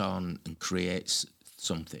comes on and creates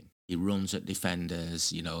something. He runs at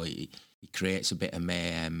defenders. You know, he creates a bit of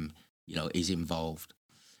mayhem. You know, he's involved.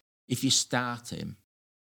 If you start him,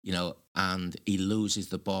 you know, and he loses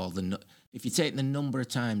the ball, if you take the number of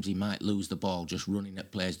times he might lose the ball just running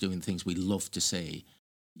at players doing things we love to see,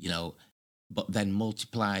 you know, but then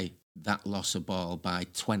multiply that loss of ball by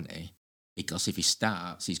 20, because if he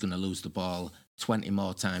starts, he's going to lose the ball 20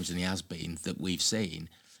 more times than he has been that we've seen.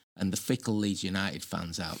 And the fickle Leeds United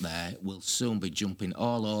fans out there will soon be jumping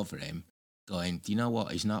all over him, going, do you know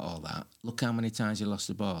what? He's not all that. Look how many times he lost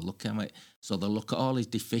the ball. Look how many. So they'll look at all his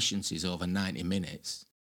deficiencies over 90 minutes,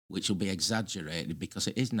 which will be exaggerated because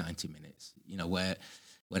it is 90 minutes, you know,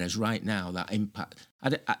 whereas right now that impact,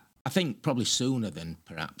 I think probably sooner than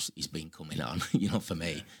perhaps he's been coming on, you know, for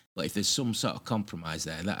me. But if there's some sort of compromise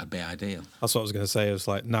there, that'd be ideal. That's what I was going to say. It's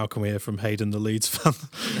like, now can we hear from Hayden, the Leeds fan?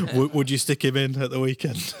 Would you stick him in at the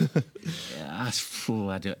weekend? Do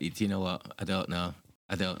you know what? I don't know.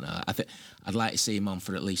 I think I'd like to see him on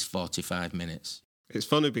for at least 45 minutes. It's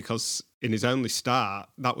funny because in his only start,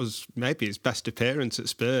 that was maybe his best appearance at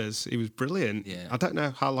Spurs. He was brilliant. Yeah. I don't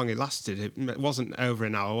know how long he lasted. It wasn't over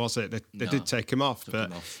an hour, was it? They did take him off,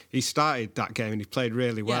 but he started that game and he played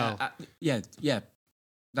really well. Yeah,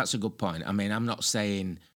 that's a good point. I mean, I'm not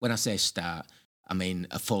saying, when I say start, I mean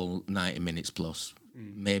a full 90 minutes plus.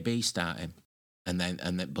 Maybe start him,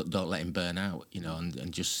 but don't let him burn out, you know,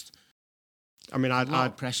 and just. I mean,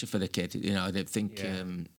 I'd pressure for the kid. You know, I think. Yeah.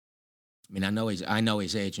 I mean, I know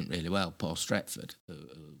his agent really well, Paul Stretford, who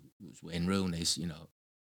was Wayne Rooney's. You know,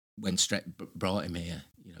 when Stret brought him here,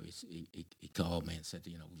 you know, he called me and said,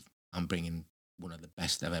 you know, I'm bringing one of the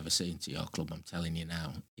best I've ever seen to your club. I'm telling you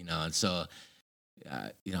now, you know, and so,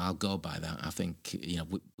 you know, I'll go by that. I think, you know,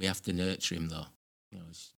 we have to nurture him though. You know,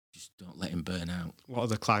 just don't let him burn out. What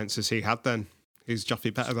other clients has he had then? Who's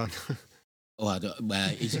Joffrey better than? Oh, I don't.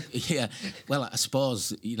 Well, yeah. Well, I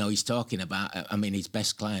suppose, you know, he's talking about. I mean, his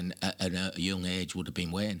best client at a young age would have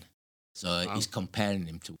been Wayne, so he's comparing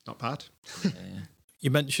him to. Not bad. Yeah.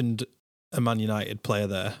 You mentioned a Man United player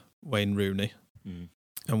there, Wayne Rooney,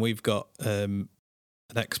 and we've got an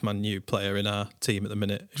ex-Man U player in our team at the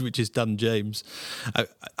minute, which is Dan James.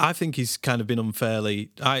 I think he's kind of been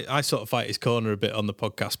unfairly. I sort of fight his corner a bit on the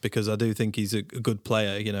podcast because I do think he's a good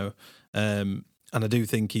player, you know, and I do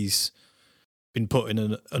think he's been put in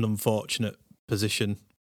an unfortunate position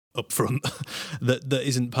up front that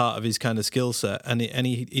isn't part of his kind of skill set. And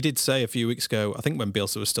he did say a few weeks ago, I think when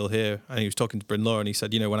Bielsa was still here, and he was talking to Bryn Law, and he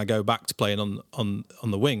said, you know, when I go back to playing on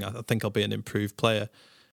the wing, I think I'll be an improved player.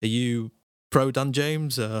 Are you pro Dan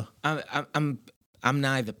James? Or? I'm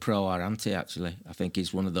neither pro or anti, actually. I think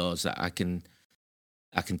he's one of those that I can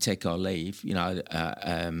I can take or leave. You know,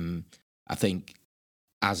 I think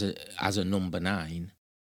as a number 9,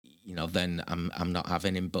 you know, then I'm not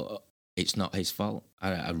having him, but it's not his fault.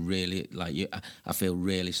 I really like you. I feel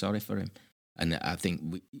really sorry for him, and I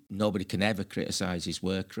think nobody can ever criticise his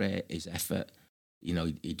work rate, his effort. You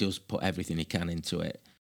know, he does put everything he can into it.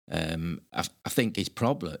 I think his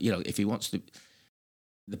problem, you know, if he wants to,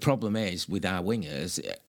 the problem is with our wingers,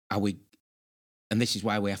 are we, and this is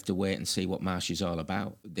why we have to wait and see what Marsch is all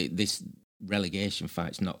about. This relegation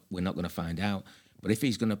fight's we're not going to find out. But if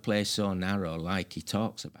he's going to play so narrow like he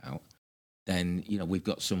talks about, then, you know, we've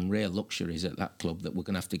got some real luxuries at that club that we're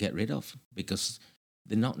going to have to get rid of because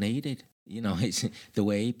they're not needed. You know, it's the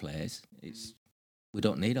way he plays. We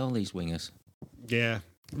don't need all these wingers. Yeah.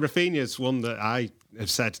 Rafinha's one that I have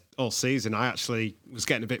said all season. I actually was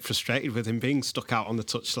getting a bit frustrated with him being stuck out on the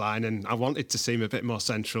touchline, and I wanted to see him a bit more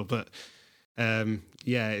central. But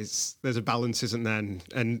there's a balance, isn't there?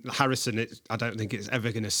 And Harrison, I don't think it's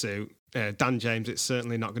ever going to suit. Dan James, it's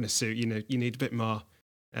certainly not going to suit. You know, you need a bit more,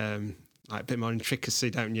 like a bit more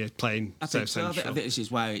intricacy, don't you? Playing so central. I think this is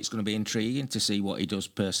why it's going to be intriguing to see what he does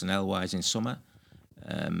personnel-wise in summer.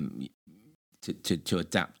 To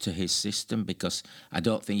adapt to his system, because I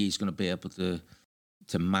don't think he's going to be able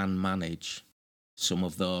to manage some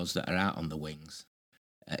of those that are out on the wings,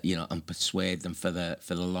 you know, and persuade them for the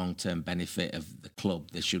long term benefit of the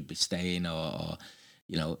club. They should be staying, or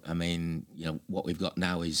you know, I mean, you know, what we've got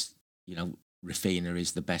now is, you know, Raphinha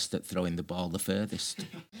is the best at throwing the ball the furthest.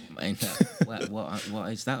 I mean,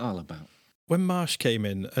 what is that all about? When Marsch came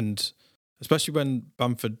in, and especially when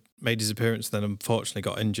Bamford made his appearance, then unfortunately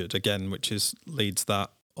got injured again, which leads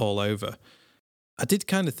that all over. I did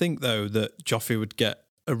kind of think, though, that Joffrey would get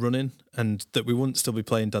a run in and that we wouldn't still be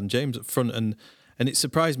playing Dan James up front. And it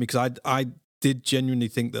surprised me because I did genuinely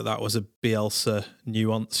think that was a Bielsa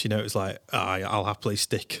nuance. You know, it's like, I'll happily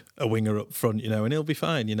stick a winger up front, you know, and he'll be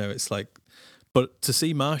fine. You know, it's like, but to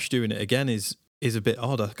see Marsch doing it again is a bit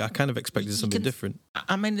odd. I kind of expected something different.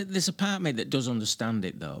 I mean, there's a part of me that does understand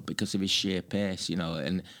it, though, because of his sheer pace, you know,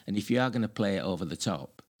 and if you are going to play it over the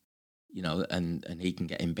top, you know, and he can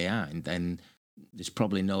get in behind, then there's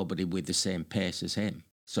probably nobody with the same pace as him.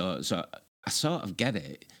 So I sort of get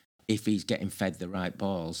it if he's getting fed the right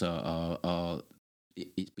balls, or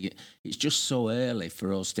it's just so early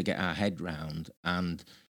for us to get our head round, and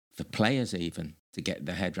for players even to get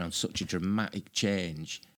their head round such a dramatic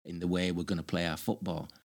change in the way we're going to play our football.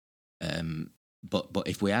 But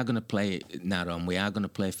if we are going to play it narrow, and we are going to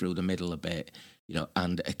play through the middle a bit, you know,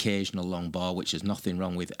 and occasional long ball, which there's nothing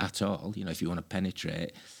wrong with at all, you know, if you want to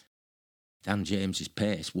penetrate, Dan James's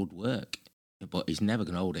pace would work, but he's never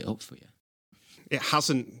going to hold it up for you. It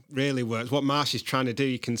hasn't really worked. What Marsch is trying to do,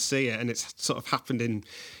 you can see it, and it's sort of happened in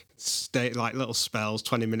like little spells,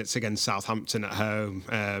 20 minutes against Southampton at home,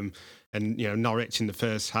 and, you know, Norwich in the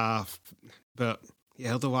first half. But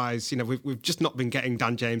yeah, otherwise, you know, we've just not been getting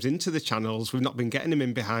Dan James into the channels. We've not been getting him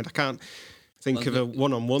in behind. I can't think of a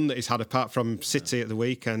one-on-one that he's had apart from City at the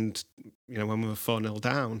weekend, you know, when we were 4-0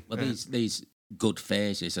 down. Well, these good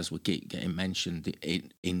phases, as we keep getting mentioned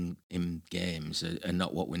in games, are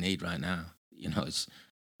not what we need right now. You know,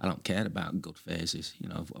 I don't care about good phases. You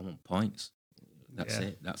know, I want points. That's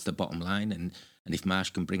it. That's the bottom line. And if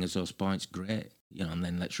Marsch can bring us those points, great. You know, and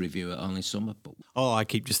then let's review it all in summer. But all I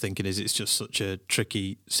keep just thinking is it's just such a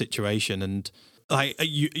tricky situation, and like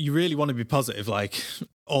you really want to be positive. Like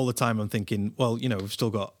all the time, I'm thinking, well, you know, we've still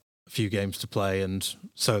got a few games to play, and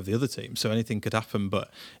so have the other team, so anything could happen.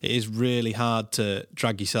 But it is really hard to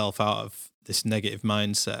drag yourself out of this negative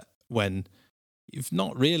mindset when you've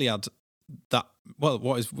not really had that. Well,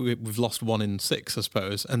 we've lost 1 in 6, I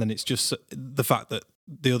suppose, and then it's just the fact that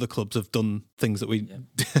the other clubs have done things that we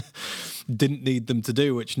didn't need them to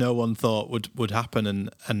do, which no one thought would happen.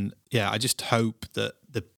 And I just hope that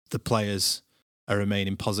the players are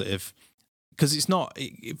remaining positive, because it's not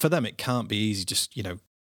for them. It can't be easy just, you know,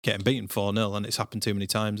 getting beaten 4-0, and it's happened too many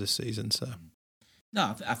times this season. So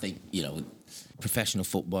no, I think, you know, professional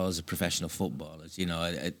footballers are professional footballers. You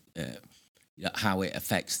know, how it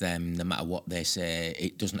affects them, no matter what they say,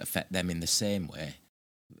 it doesn't affect them in the same way.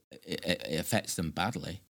 It affects them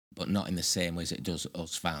badly, but not in the same way as it does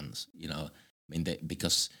us fans. You know, I mean,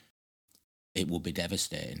 because it will be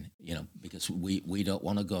devastating. You know, because we don't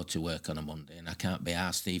want to go to work on a Monday, and I can't be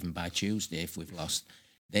asked even by Tuesday if we've lost.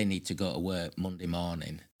 They need to go to work Monday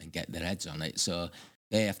morning and get their heads on it. So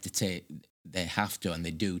they have to, and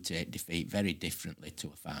they do take defeat very differently to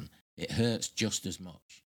a fan. It hurts just as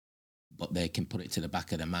much, but they can put it to the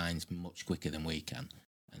back of their minds much quicker than we can.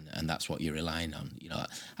 And that's what you're relying on. You know,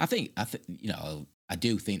 I think, you know, I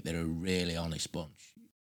do think they're a really honest bunch.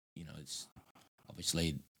 You know, it's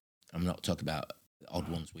Obviously, I'm not talking about the odd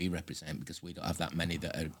ones we represent because we don't have that many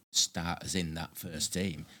that are starters in that first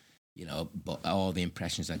team. But all the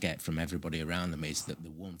impressions I get from everybody around them is that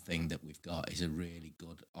the one thing that we've got is a really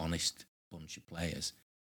good, honest bunch of players,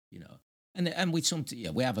 and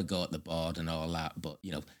we have a go at the board and all that, but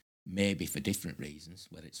maybe for different reasons,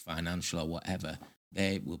 whether it's financial or whatever,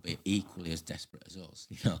 they will be equally as desperate as us.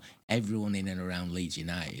 Everyone in and around Leeds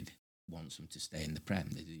United wants them to stay in the Prem.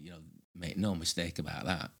 Make no mistake about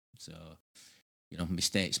that. So,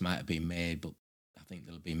 mistakes might have been made, but I think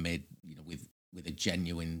they'll be made, with a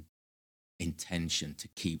genuine intention to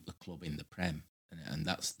keep the club in the Prem, and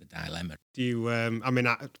that's the dilemma. Do you?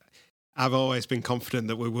 I've always been confident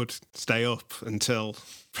that we would stay up until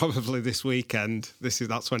probably this weekend.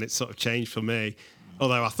 That's when it sort of changed for me.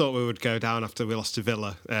 Although I thought we would go down after we lost to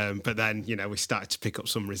Villa, but then we started to pick up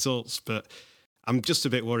some results. But I'm just a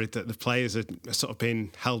bit worried that the players are sort of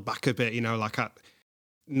being held back a bit.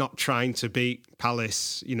 Not trying to beat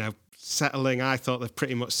Palace. Settling. I thought they've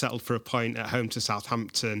pretty much settled for a point at home to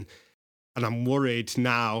Southampton. And I'm worried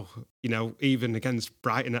now, even against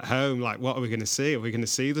Brighton at home, like, what are we going to see? Are we going to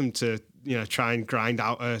see them to, try and grind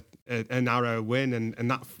out a narrow win? And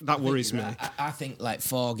that worries me. I think like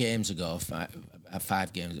 4 games ago,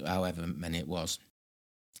 5 games, however many it was,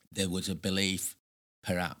 there was a belief,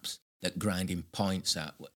 perhaps, that grinding points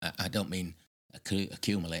out, I don't mean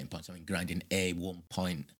accumulating points, I mean grinding a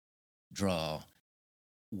 1-point draw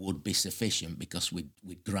would be sufficient because we'd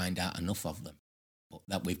grind out enough of them. But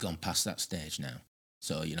that we've gone past that stage now.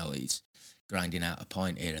 So, it's grinding out a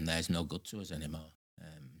point here and there is no good to us anymore.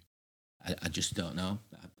 I just don't know.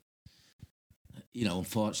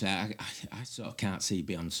 Unfortunately, I sort of can't see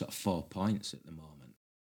beyond sort of 4 points at the moment.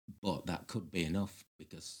 But that could be enough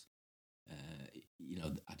because,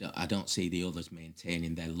 I don't see the others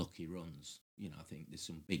maintaining their lucky runs. I think there's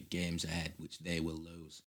some big games ahead which they will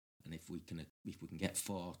lose. And if we can get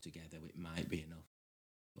 4 together, it might be enough.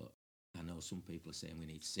 But I know some people are saying we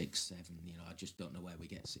need 6, 7. I just don't know where we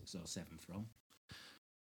get 6 or 7 from.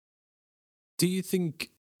 Do you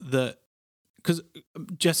think that, because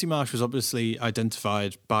Jesse Marsch was obviously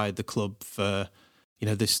identified by the club for,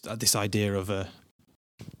 this idea of an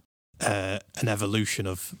evolution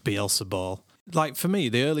of Bielsa ball. Like, for me,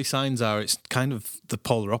 the early signs are it's kind of the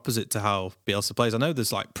polar opposite to how Bielsa plays. I know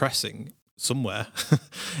there's like pressing somewhere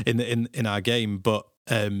in our game, but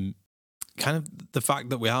kind of the fact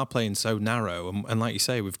that we are playing so narrow, and like you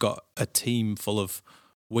say, we've got a team full of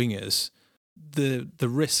wingers. The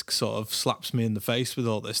risk sort of slaps me in the face with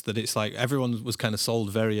all this, that it's like everyone was kind of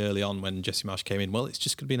sold very early on when Jesse Marsch came in. Well, it's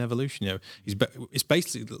just going to be an evolution. It's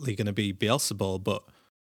basically going to be Bielsa ball, but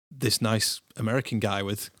this nice American guy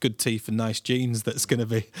with good teeth and nice genes that's going to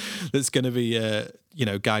be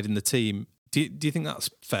guiding the team. Do you think that's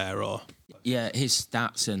fair? Or his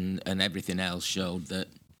stats and everything else showed that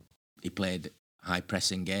he played high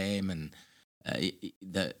pressing game, and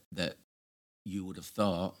that you would have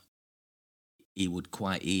thought he would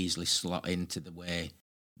quite easily slot into the way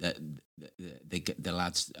that the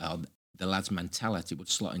lads' mentality would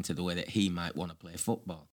slot into the way that he might want to play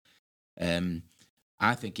football.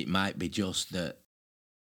 I think it might be just that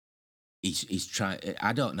he's trying.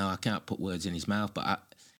 I don't know. I can't put words in his mouth,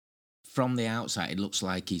 but from the outside, it looks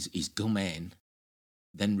like he's come in,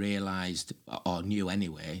 then realised, or knew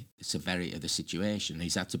anyway, the severity of the situation.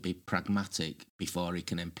 He's had to be pragmatic before he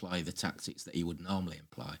can employ the tactics that he would normally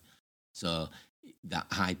employ. So that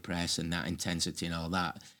high press and that intensity and all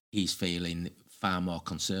that, he's feeling far more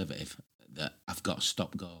conservative. That I've got to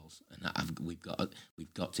stop goals, and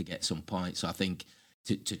we've got to get some points. So I think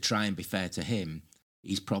to try and be fair to him,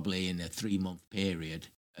 he's probably in a 3-month period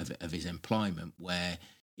of his employment where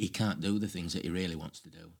he can't do the things that he really wants to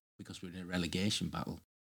do because we're in a relegation battle.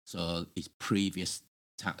 So his previous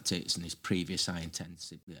tactics and his previous high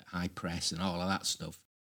intensity, high press and all of that stuff,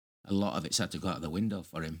 a lot of it's had to go out the window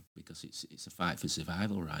for him because it's a fight for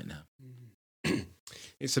survival right now.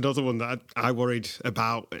 It's another one that I worried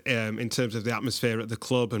about in terms of the atmosphere at the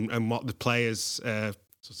club and what the players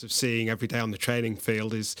sort of seeing every day on the training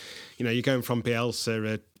field is, you're going from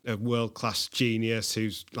Bielsa, a world-class genius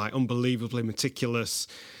who's like unbelievably meticulous,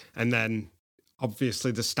 and then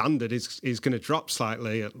obviously the standard is going to drop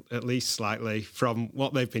slightly, at least slightly, from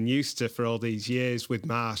what they've been used to for all these years with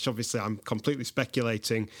Marsch. Obviously, I'm completely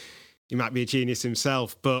speculating. He might be a genius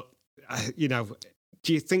himself, but,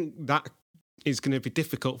 do you think that is going to be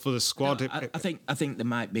difficult for the squad? No, I think there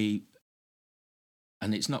might be,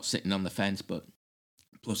 and it's not sitting on the fence, but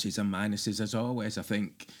pluses and minuses as always. I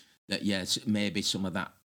think that, yes, maybe some of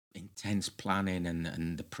that intense planning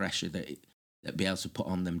and the pressure that Bielsa put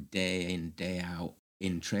on them day in, day out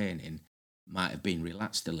in training might have been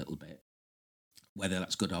relaxed a little bit. Whether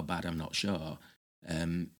that's good or bad, I'm not sure.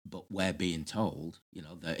 But we're being told,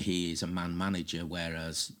 that he is a man manager,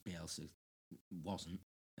 whereas Bielsa wasn't.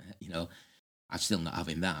 I'm still not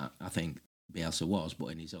having that. I think Bielsa was, but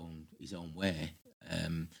in his own way.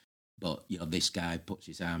 But this guy puts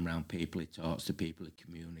his arm around people, he talks to people, he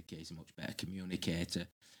communicates. He's a much better communicator.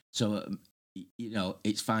 So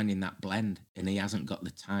it's finding that blend, and he hasn't got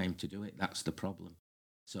the time to do it. That's the problem.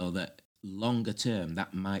 So that longer term,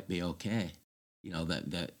 that might be okay.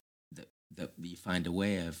 That you find a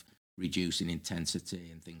way of reducing intensity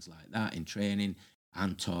and things like that in training,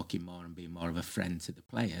 and talking more and being more of a friend to the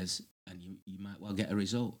players, and you might well get a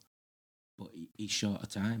result. But he's short of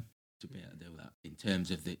time to be able to do that in terms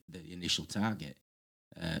of the initial target.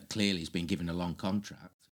 Clearly, he's been given a long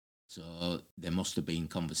contract, so there must have been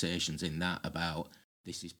conversations in that about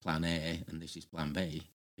this is plan A and this is plan B,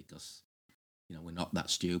 because we're not that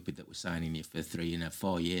stupid that we're signing you for 3 and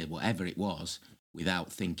 4 years, whatever it was,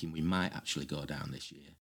 without thinking we might actually go down this year.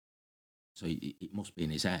 So it must be in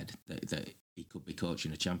his head that he could be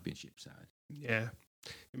coaching a championship side. Yeah.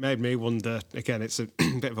 It made me wonder, again, it's a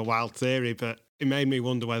bit of a wild theory, but it made me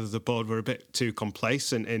wonder whether the board were a bit too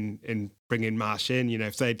complacent in bringing Marsch in.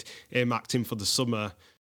 If they'd earmarked him for the summer,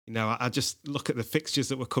 I just look at the fixtures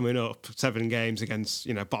that were coming up, 7 games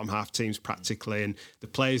against, bottom half teams practically, and the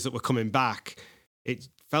players that were coming back. It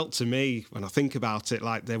felt to me, when I think about it,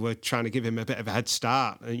 like they were trying to give him a bit of a head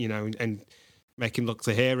start, and make him look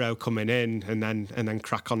the hero coming in, and then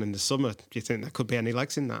crack on in the summer. Do you think there could be any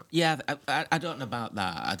legs in that? Yeah, I don't know about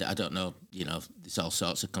that. I don't know. There's all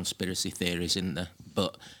sorts of conspiracy theories in there,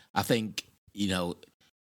 but I think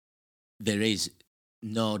there is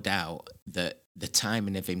no doubt that the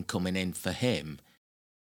timing of him coming in for him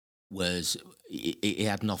was he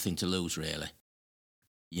had nothing to lose, really.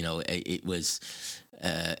 It was,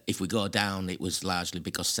 if we go down, it was largely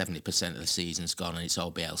because 70% of the season's gone and it's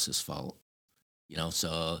all Bielsa's fault.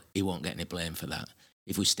 So he won't get any blame for that.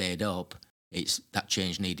 If we stayed up, it's that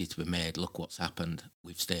change needed to be made. Look what's happened.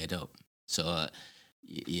 We've stayed up. So,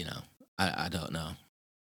 I don't know.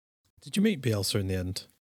 Did you meet Bielsa in the end?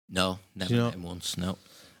 No, never met him once, no.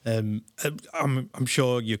 I'm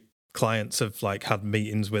sure your clients have had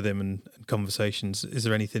meetings with him and conversations. Is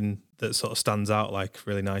there anything that sort of stands out, like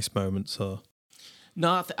really nice moments? Or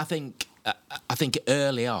no, I think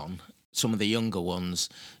early on, some of the younger ones,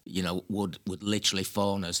 would literally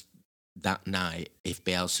phone us that night if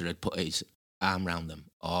Bielsa had put his arm around them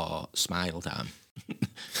or smiled at them.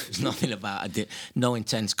 There's nothing about it, no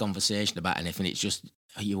intense conversation about anything. It's just,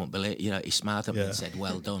 you won't believe, he smiled at me and said,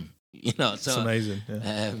 "Well done." So it's amazing.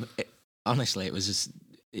 Yeah. Honestly, it was just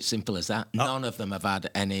it's simple as that. None of them have had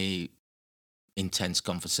any intense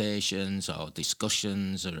conversations or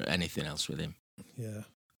discussions or anything else with him. Yeah.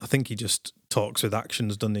 I think he just talks with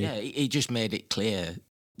actions, doesn't he? Yeah, he just made it clear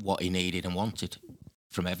what he needed and wanted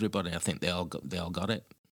from everybody. I think they all got it.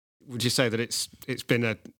 Would you say that it's been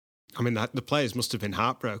the players must have been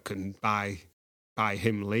heartbroken by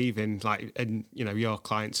him leaving, and your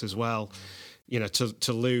clients as well,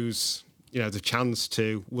 to lose the chance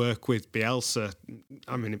to work with Bielsa.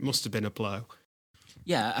 It must have been a blow.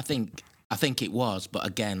 Yeah, I think it was, but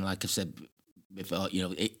again, like I said before,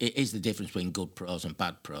 it is the difference between good pros and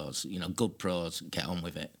bad pros. Good pros get on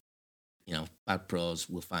with it. Bad pros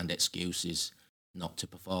will find excuses not to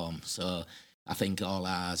perform. So I think all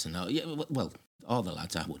ours and all the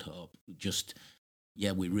lads, I would hope,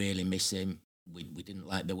 we really miss him. We didn't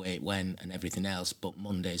like the way it went and everything else, but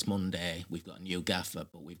Monday's Monday. We've got a new gaffer,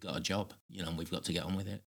 but we've got a job, and we've got to get on with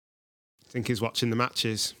it. Think he's watching the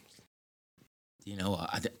matches?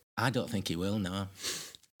 I don't think he will, no.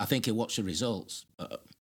 I think he'll watch the results, but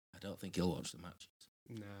I don't think he'll watch the matches.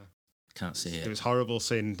 No. Can't see it. It was horrible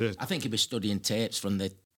seeing I think he'll be studying tapes from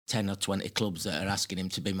the 10 or 20 clubs that are asking him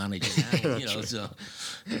to be manager now, so...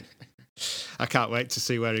 I can't wait to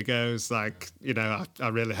see where he goes. I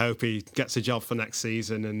really hope he gets a job for next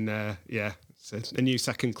season. And it's a new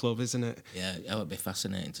second club, isn't it? Yeah, it would be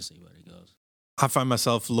fascinating to see where he goes. I find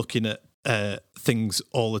myself looking at things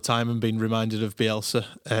all the time and being reminded of Bielsa,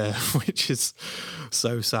 which is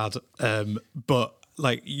so sad. But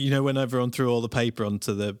when everyone threw all the paper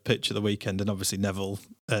onto the pitch of the weekend, and obviously Neville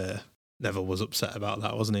was upset about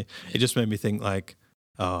that, wasn't he? It just made me think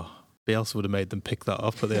Bielsa would have made them pick that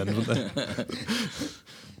up at the end, wouldn't they?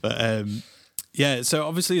 But so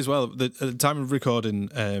obviously as well, at the time of recording,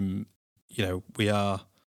 we are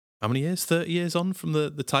how many years? 30 years on from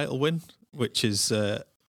the title win, which is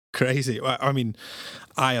crazy.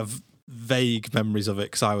 I have vague memories of it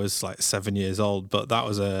because I was 7 years old, but that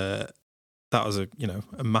was a that was a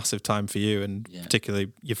massive time for you, and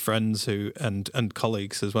particularly your friends and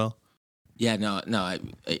colleagues as well. Yeah, no,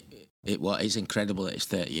 it's incredible that it's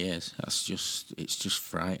 30 years. It's just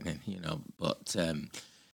frightening, But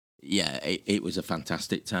it was a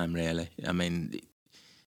fantastic time, really. I mean,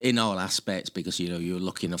 in all aspects, because you were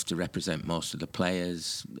lucky enough to represent most of the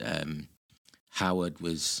players. Howard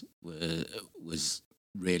was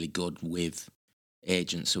really good with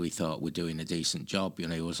agents who he thought were doing a decent job.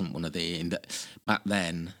 He wasn't one of back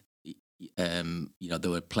then.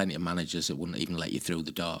 There were plenty of managers that wouldn't even let you through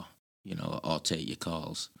the door, or take your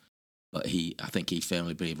calls. But I think he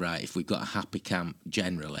firmly believed, right, if we've got a happy camp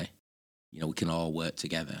generally, we can all work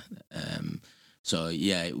together.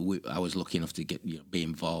 I was lucky enough to get be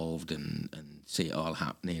involved and see it all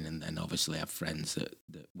happening, and then obviously have friends that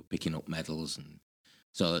were picking up medals, and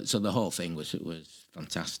so the whole thing was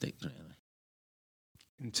fantastic, really.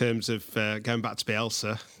 In terms of going back to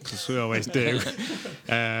Bielsa, because we always do,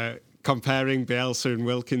 comparing Bielsa and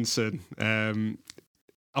Wilkinson.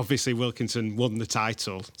 Obviously, Wilkinson won the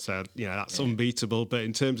title, so that's unbeatable. But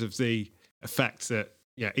in terms of the effect that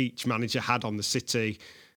each manager had on the city,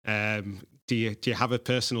 do you have a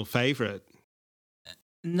personal favourite?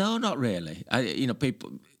 No, not really.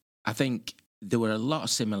 People. I think there were a lot of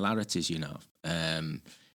similarities,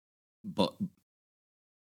 but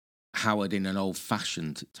Howard in an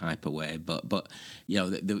old-fashioned type of way. But there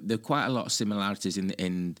are quite a lot of similarities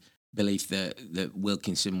in belief that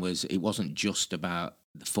Wilkinson it wasn't just about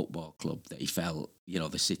the football club that he felt,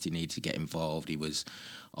 the city needed to get involved. He was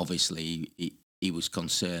obviously he was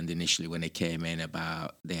concerned initially when he came in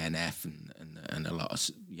about the NF and a lot of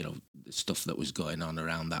the stuff that was going on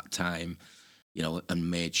around that time,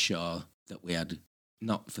 and made sure that we had,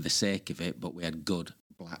 not for the sake of it, but we had good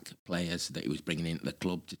black players that he was bringing into the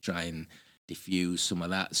club to try and diffuse some of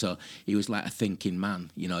that. So he was like a thinking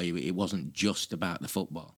man. It wasn't just about the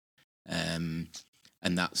football.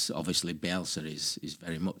 And that's obviously Bielsa is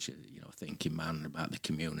very much a thinking man about the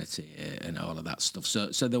community and all of that stuff. So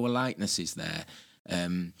there were likenesses there.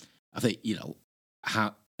 I think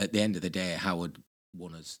how at the end of the day Howard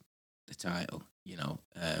won us the title.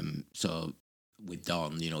 So with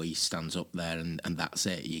Don, he stands up there and that's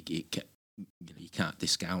it. You can't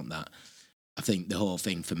discount that. I think the whole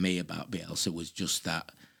thing for me about Bielsa was just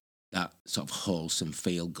that sort of wholesome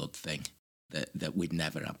feel good thing that we'd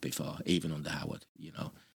never had before, even under Howard. I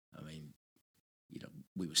mean,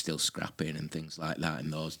 we were still scrapping and things like that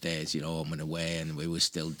in those days, home and away, and we were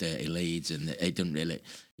still dirty Leeds, and it didn't really,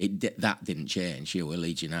 that didn't change. We're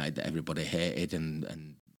Leeds United that everybody hated,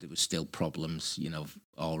 and there was still problems,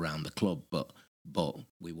 all around the club, but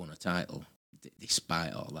we won a title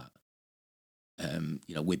despite all that.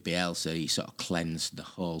 With Bielsa, he sort of cleansed the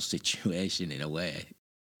whole situation in a way.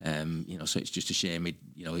 So it's just a shame.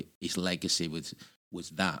 His legacy was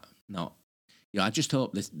that. Not, I just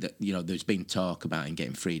hope that there's been talk about him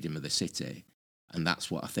getting freedom of the city, and that's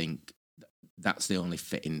what I think. That's the only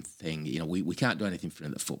fitting thing. We can't do anything for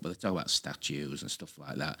him at the football. They talk about statues and stuff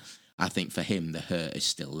like that. I think for him the hurt is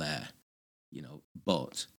still there.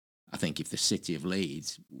 But I think if the city of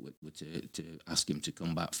Leeds were to ask him to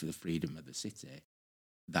come back for the freedom of the city,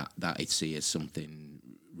 that I'd see as something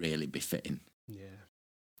really befitting. Yeah.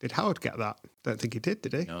 Did Howard get that? Don't think he did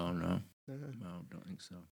he? No, don't think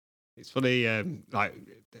so. It's funny,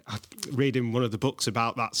 reading one of the books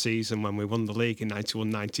about that season when we won the league in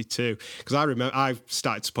 91-92, because I remember I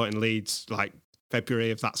started supporting Leeds like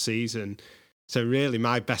February of that season. So really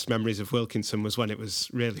my best memories of Wilkinson was when it was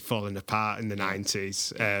really falling apart in the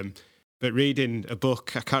 90s. But reading a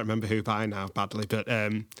book, I can't remember who by now badly, but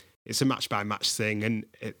it's a match-by-match thing. And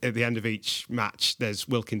at the end of each match, there's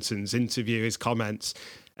Wilkinson's interview, his comments.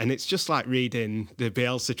 And it's just like reading the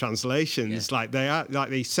Bielsa translations. Yeah. Like they are, like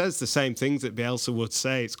he says the same things that Bielsa would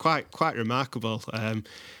say. It's quite remarkable. It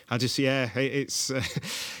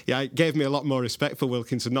gave me a lot more respect for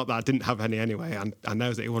Wilkinson. Not that I didn't have any anyway. I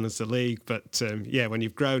know that he won us the league, but when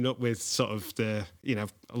you've grown up with sort of a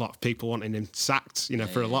lot of people wanting him sacked,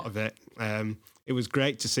 for a lot of it, it was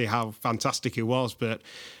great to see how fantastic he was. But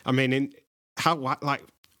I mean,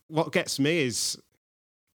 what gets me is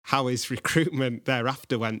how his recruitment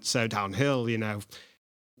thereafter went so downhill,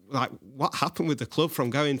 like what happened with the club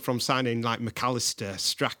from signing like McAllister,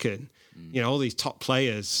 Strachan, all these top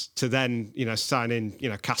players to then, signing,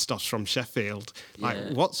 cast-offs from Sheffield. Like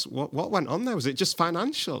what went on there? Was it just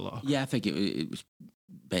financial? Or? Yeah, I think it was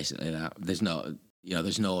basically that. There's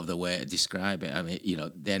no other way to describe it. I mean,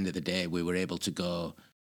 at the end of the day, we were able to go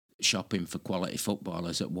shopping for quality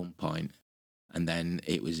footballers at one point, and then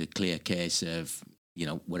it was a clear case of,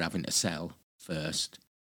 we're having to sell first,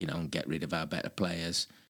 and get rid of our better players.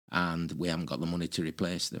 and we haven't got the money to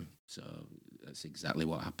replace them. So that's exactly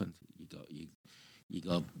what happened. You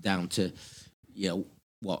go down to,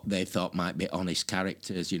 what they thought might be honest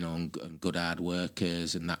characters, and good hard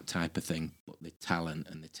workers and that type of thing, but the talent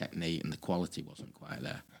and the technique and the quality wasn't quite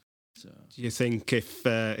there. So, do you think if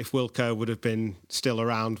Wilco would have been still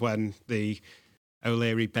around when the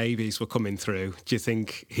O'Leary babies were coming through, do you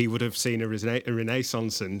think he would have seen a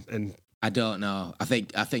renaissance? And I don't know. I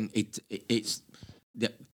think it's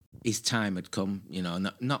his time had come.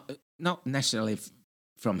 Not necessarily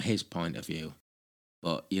from his point of view.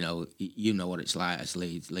 But, you know what it's like as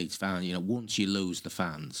Leeds fan. Once you lose the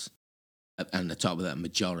fans, and the top of that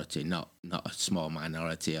majority, not a small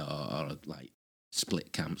minority or like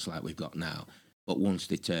split camps like we've got now, but once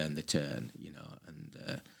they turn,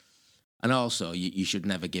 and also you should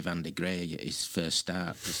never give Andy Gray his first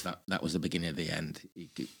start, because that was the beginning of the end. He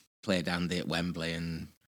played Andy at Wembley and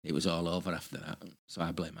it was all over after that. So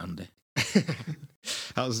I blame Andy.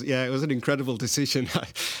 It was an incredible decision.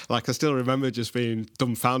 I still remember just being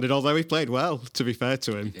dumbfounded, although he played well, to be fair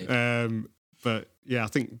to him. But yeah, I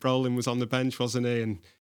think Brolin was on the bench, wasn't he? And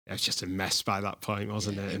it was just a mess by that point,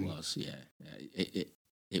 wasn't it? It was, yeah.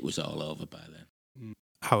 It was all over by then.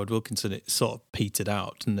 Howard Wilkinson, it sort of petered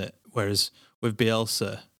out, didn't it? Whereas with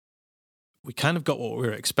Bielsa, we kind of got what we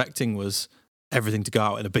were expecting, was everything to go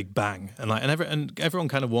out in a big bang, and everyone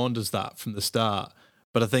kind of warned us that from the start.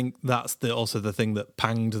 But I think that's also the thing that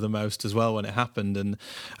panged the most as well when it happened. And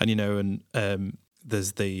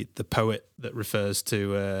there's the poet that refers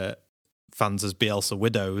to fans as Bielsa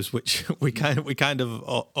widows, which we kind of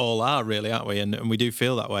all are, really, aren't we? And we do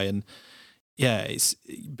feel that way. And yeah,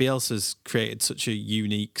 Bielsa's created such a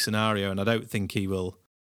unique scenario, and I don't think he'll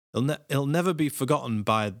never be forgotten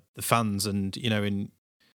by the fans. And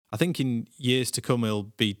I think in years to come he'll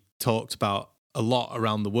be talked about a lot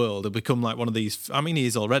around the world. He'll become like one of these. I mean, he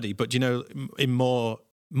is already, but in more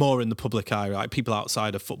in the public eye, right? People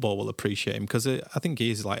outside of football will appreciate him, because I think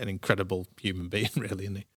he is like an incredible human being, really,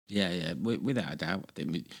 isn't he? Yeah, without a doubt. I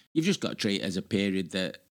think you've just got to treat it as a period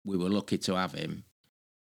that we were lucky to have him.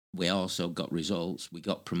 We also got results. We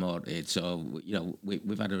got promoted, so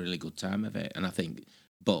we've had a really good time of it. And I think,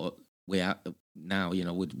 but we are now,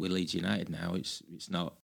 we're Leeds United now. It's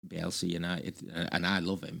not Bielsa United, and I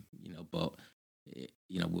love him, but.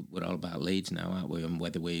 We're all about Leeds now, aren't we? And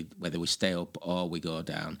whether we stay up or we go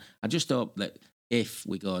down. I just hope that if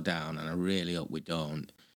we go down, and I really hope we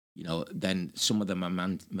don't, then some of the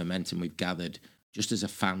momentum we've gathered just as a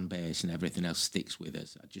fan base and everything else sticks with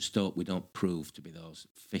us. I just hope we don't prove to be those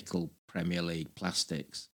fickle Premier League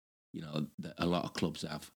plastics, that a lot of clubs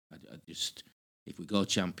have. I just, if we go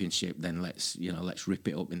Championship, then let's rip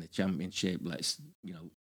it up in the Championship. Let's,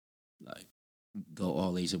 go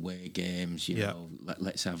all these away games,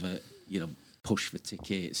 let's have a, push for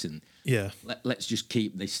tickets, and let's just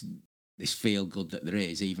keep this feel good that there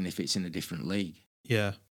is, even if it's in a different league.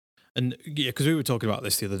 Yeah. And because we were talking about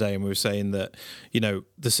this the other day, and we were saying that,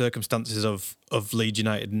 the circumstances of Leeds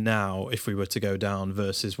United now, if we were to go down,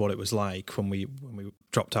 versus what it was like when we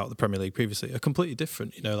dropped out of the Premier League previously, are completely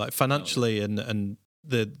different. Like financially and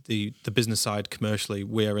the business side, commercially,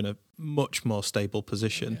 we're in a much more stable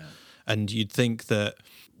position. Yeah. And you'd think that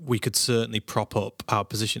we could certainly prop up our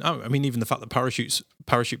position. I mean, even the fact that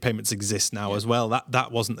parachute payments exist now as well,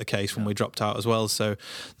 that wasn't the case when we dropped out as well. So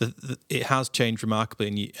it has changed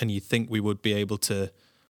remarkably, and you think we would be able to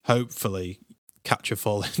hopefully catch a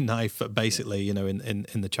falling knife, basically, in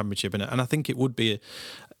the Championship. And I think it would be,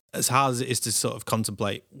 as hard as it is to sort of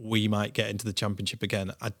contemplate we might get into the Championship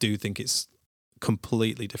again, I do think it's a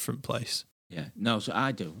completely different place. Yeah, no, so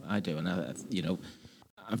I do, and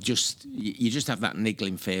you just have that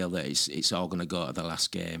niggling feel that it's all going to go to the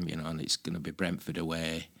last game, and it's going to be Brentford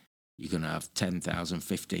away. You're going to have 10,000,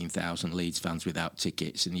 15,000 Leeds fans without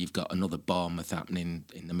tickets, and you've got another Bournemouth happening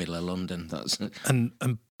in the middle of London. And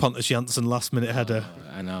Pontus Jansson last minute header.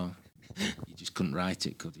 I know. You just couldn't write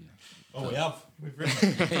it, could you? Oh, we have. We've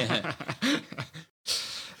written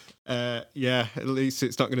it. Yeah. At least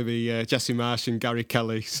it's not going to be Jesse Marsh and Gary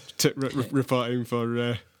Kelly reporting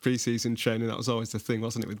for pre-season training. That was always the thing,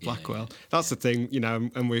 wasn't it, with Blackwell? Yeah. That's the thing,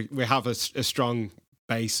 and we have a strong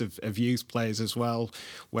base of youth players as well,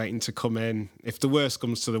 waiting to come in. If the worst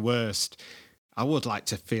comes to the worst, I would like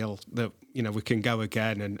to feel that, we can go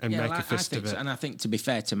again and make a fist of it. And I think, to be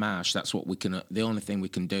fair to Marsh, that's what we can. The only thing we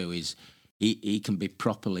can do is he can be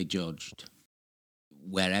properly judged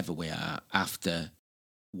wherever we are after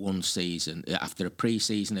one season, after a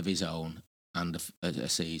pre-season of his own and a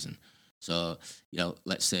season. So,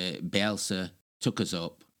 let's say Bielsa took us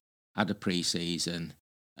up, had a pre-season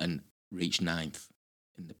and reached 9th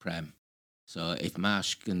in the Prem. So if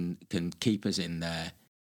Marsh can keep us in there,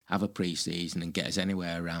 have a pre-season and get us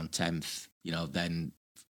anywhere around 10th, then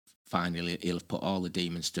finally he'll have put all the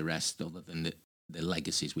demons to rest other than the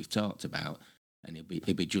legacies we've talked about, and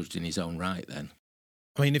he'll be judged in his own right then.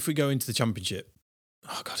 I mean, if we go into the Championship,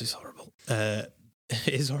 oh God, it's horrible. It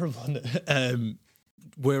is horrible, isn't it?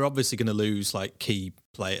 We're obviously going to lose like key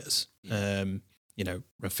players. Yeah.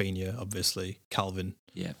 Rafinha, obviously, Calvin.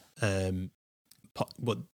 Yeah.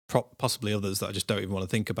 Possibly others that I just don't even want to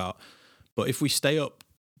think about. But if we stay up,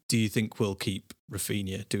 do you think we'll keep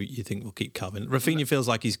Rafinha? Do you think we'll keep Calvin? Rafinha feels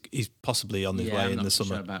like he's possibly on his way I'm in not the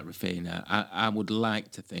summer. Sure about Rafinha. I would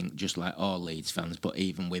like to think, just like all Leeds fans, but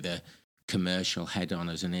even with a commercial head on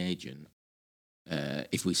as an agent,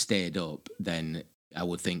 if we stayed up, then I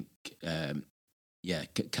would think,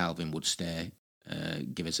 Calvin would stay,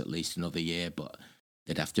 give us at least another year, but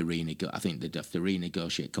they'd have to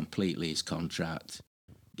renegotiate completely his contract,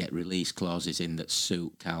 get release clauses in that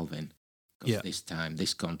suit Calvin. Because this time,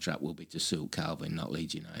 this contract will be to suit Calvin, not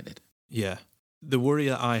Leeds United. Yeah. The worry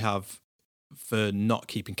that I have for not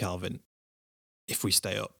keeping Calvin, if we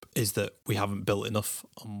stay up, is that we haven't built enough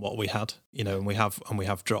on what we had, and we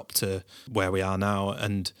have dropped to where we are now.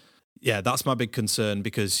 And yeah, that's my big concern,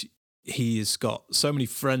 because he's got so many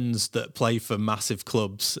friends that play for massive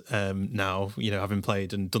clubs now, having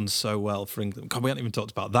played and done so well for England. God, we haven't even talked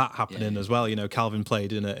about that happening as well. Calvin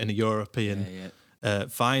played in a European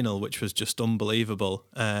final, which was just unbelievable.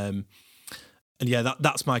 And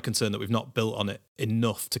that's my concern, that we've not built on it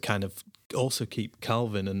enough to kind of also keep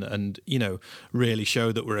Calvin and really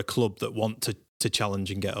show that we're a club that want to challenge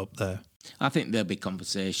and get up there. I think there'll be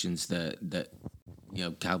conversations that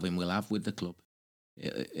Calvin will have with the club.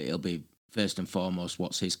 It'll be first and foremost,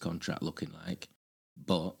 what's his contract looking like?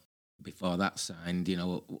 But before that's signed,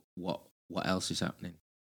 what else is happening?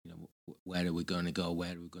 Where are we going to go?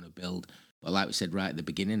 Where are we going to build? But like we said right at the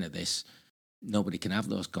beginning of this, nobody can have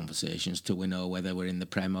those conversations till we know whether we're in the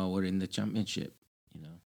Prem or we're in the Championship.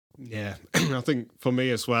 Yeah, I think for me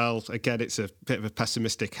as well, again, it's a bit of a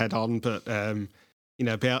pessimistic head-on, but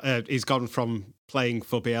he's gone from playing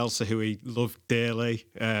for Bielsa, who he loved dearly,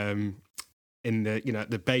 in the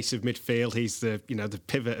at the base of midfield. He's the the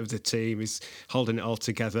pivot of the team. He's holding it all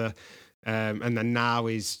together. And then now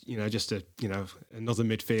he's just another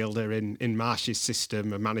midfielder in Marsh's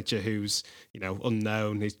system, a manager who's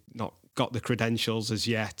unknown. He's not got the credentials as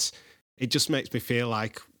yet. It just makes me feel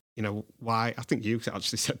like why. I think you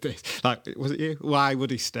actually said this. Like, was it you? Why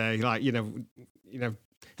would he stay? Like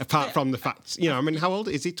apart from the fact how old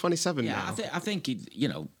is he? 27 now. I think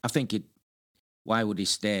he'd. Why would he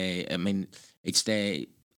stay? I mean, he'd stay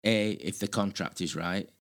if the contract is right.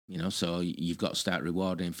 So you've got to start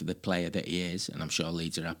rewarding him for the player that he is, and I'm sure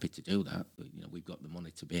Leeds are happy to do that. But, we've got the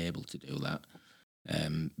money to be able to do that,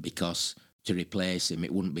 because to replace him,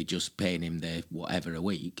 it wouldn't be just paying him the whatever a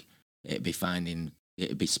week. It'd be spending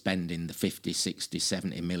the 50, 60,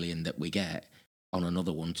 70 million that we get on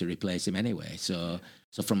another one to replace him anyway. So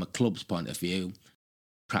from a club's point of view,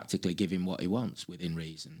 practically give him what he wants within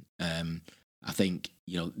reason. I think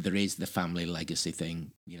there is the family legacy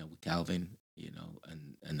thing, with Calvin.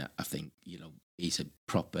 And I think, he's a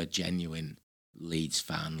proper, genuine Leeds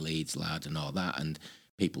fan, Leeds lad and all that. And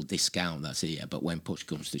people discount that, say, but when push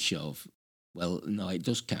comes to shove, well, no, it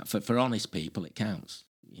does count. For honest people, it counts,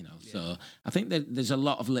 So I think that there's a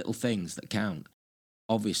lot of little things that count.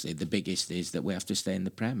 Obviously, the biggest is that we have to stay in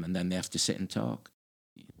the Prem, and then they have to sit and talk.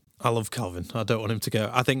 I love Calvin. I don't want him to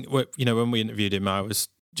go. I think, when we interviewed him, I was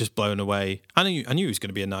just blown away. I knew he was going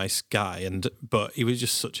to be a nice guy, but he was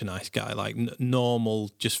just such a nice guy, like normal,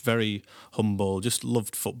 just very humble, just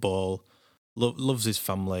loved football, loves his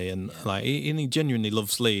family, and he genuinely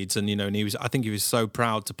loves Leeds. And and I think he was so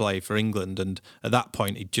proud to play for England. And at that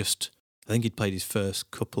point, I think he'd played his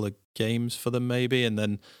first couple of games for them, maybe, and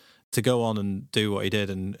then to go on and do what he did.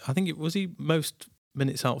 And I think was he most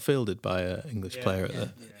minutes outfielded by an English player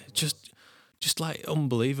at just like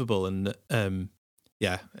unbelievable. And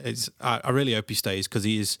I really hope he stays, because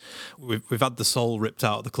we've had the soul ripped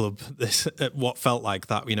out of the club. This what felt like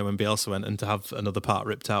that, when Bielsa went, and to have another part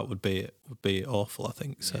ripped out would be awful, I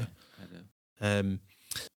think. So, one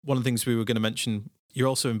of the things we were going to mention, you're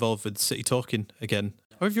also involved with City Talking again.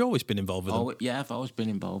 Or have you always been involved with them? Yeah, I've always been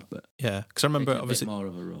involved, but because I remember obviously more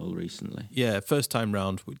of a role recently. Yeah, first time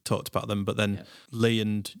round we talked about them, but then Lee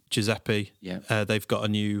and Giuseppe, they've got a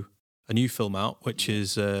new film out, which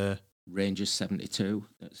is. Rangers 72.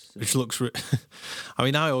 Which looks. I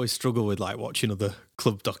mean, I always struggle with watching other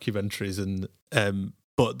club documentaries, and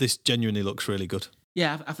but this genuinely looks really good.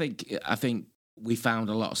 Yeah, I think we found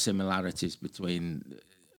a lot of similarities between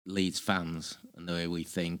Leeds fans and the way we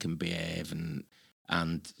think and behave, and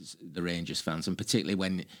the Rangers fans, and particularly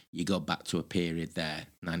when you go back to a period there,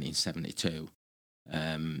 1972.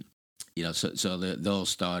 So the whole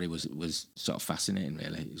story was sort of fascinating.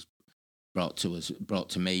 Really, it was brought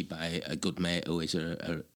to me by a good mate who is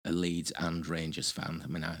a Leeds and Rangers fan. I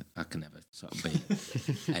mean, I can never sort of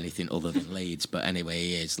be anything other than Leeds, but anyway,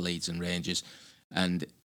 he is Leeds and Rangers, and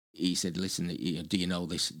he said, "Listen, do you know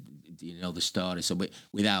this? Do you know the story?" So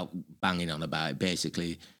without banging on about it,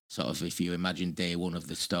 basically, sort of, if you imagine day one of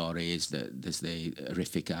the story is that there's the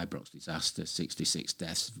horrific Ibrox disaster, 66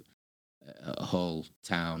 deaths, a whole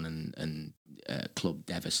town and club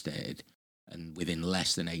devastated. And within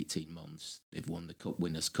less than 18 months, they've won the Cup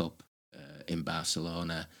Winners' Cup in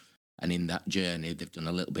Barcelona. And in that journey, they've done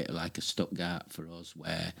a little bit like a Stuttgart for us,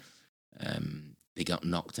 where they got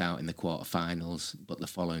knocked out in the quarterfinals. But the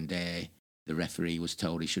following day, the referee was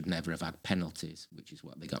told he should never have had penalties, which is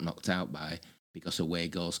what they got knocked out by, because away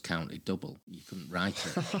goals counted double. You couldn't write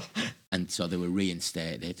it. And so they were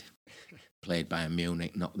reinstated, played Bayern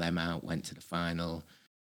Munich, knocked them out, went to the final.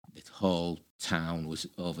 The whole town was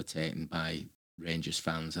overtaken by Rangers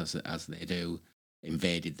fans, as they do,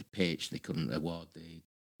 invaded the pitch. They couldn't award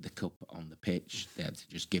the cup on the pitch. They had to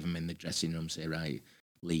just give them in the dressing room, say, right,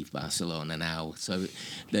 leave Barcelona now. So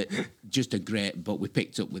just a great book. We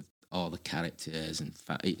picked up with all the characters, and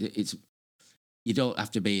it's you don't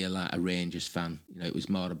have to be a Rangers fan. It was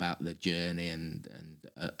more about the journey, and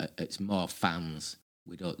it's more fans.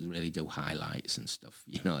 We don't really do highlights and stuff.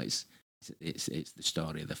 It's the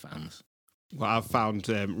story of the fans. What I've found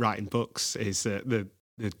writing books is the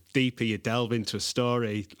deeper you delve into a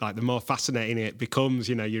story, like the more fascinating it becomes.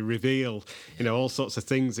 You reveal, all sorts of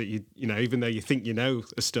things that even though you think you know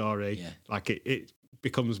a story, like it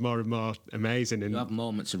becomes more and more amazing. And you have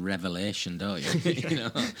moments of revelation, don't you?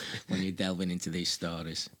 When you're delving into these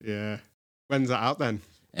stories. Yeah. When's that out then?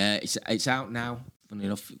 It's out now. Funny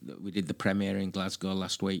enough, we did the premiere in Glasgow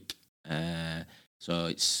last week. So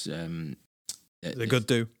it's the good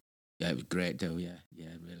do. Yeah, it was great do. Yeah,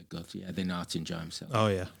 really good. Yeah, they know how to enjoy themselves. Oh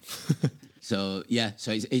yeah. So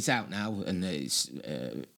it's out now, and it's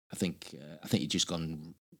I think you've just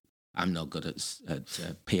gone. I'm not good at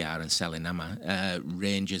PR and selling, am I?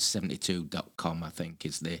 Rangers72.com, I think,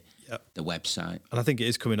 is the website. And I think it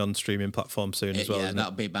is coming on streaming platforms soon as well. Yeah,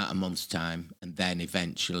 that'll be about a month's time, and then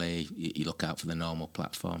eventually you look out for the normal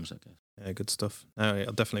platforms, I guess. Yeah, good stuff. All right,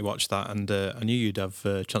 I'll definitely watch that. And I knew you'd have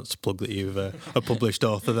a chance to plug that you've a published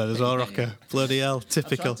author then as well, Rocker. Bloody hell,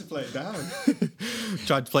 typical. I tried to play it down.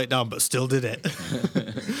 Tried to play it down, but still did it.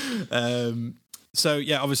 So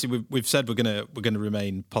yeah, obviously we've said we're gonna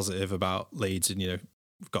remain positive about Leeds, and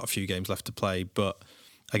we've got a few games left to play. But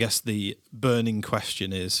I guess the burning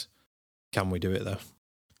question is, can we do it though?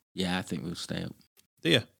 Yeah, I think we'll stay up. Do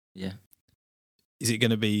you? Yeah. Is it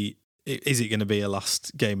going to be a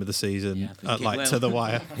last game of the season, to the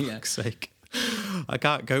wire? For fuck's sake. I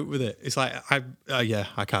can't cope with it. It's like I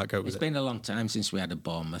can't cope with it. It's been a long time since we had a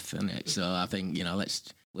Bournemouth, isn't it? So I think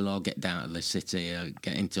we'll all get down to the city,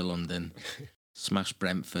 get into London, smash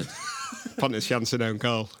Brentford. Pontus Jansson own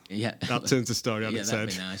goal. Yeah, that turns the story on its head.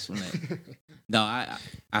 That'd be nice, wouldn't it? No,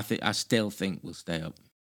 I still think we'll stay up.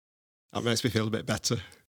 That makes me feel a bit better.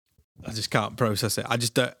 I just can't process it. I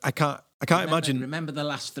just don't. I can't imagine. Remember the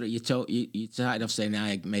last three? You started off saying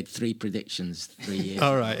I made 3 predictions 3 years.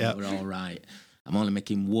 All right, ago. We're all right. I'm only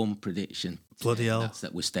making 1 prediction. Bloody hell! That's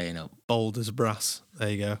that we're staying up. Bold as brass. There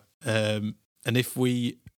you go. And if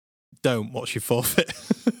we don't, what's your forfeit?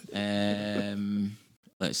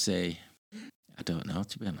 Let's see. I don't know,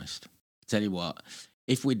 to be honest. Tell you what,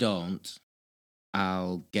 if we don't,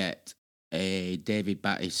 I'll get a David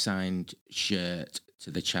Batty signed shirt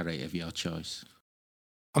to the charity of your choice.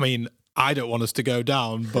 I mean, I don't want us to go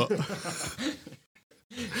down, but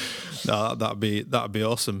no, that'd be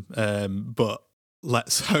awesome. But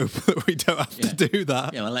let's hope that we don't have to do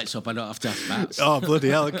that. Yeah, well, let's hope I don't have to ask Bats. Oh, bloody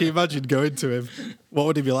hell. Can you imagine going to him? What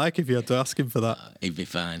would he be like if you had to ask him for that? He'd be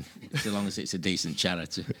fine, so long as it's a decent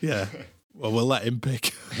charity. Yeah. Well, we'll let him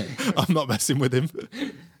pick. I'm not messing with him.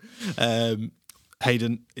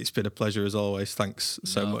 Hayden, it's been a pleasure as always. Thanks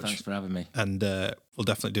so much. Thanks for having me. And we'll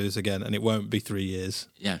definitely do this again, and it won't be 3 years.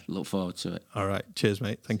 Yeah, look forward to it. All right. Cheers,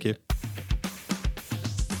 mate. Thank you.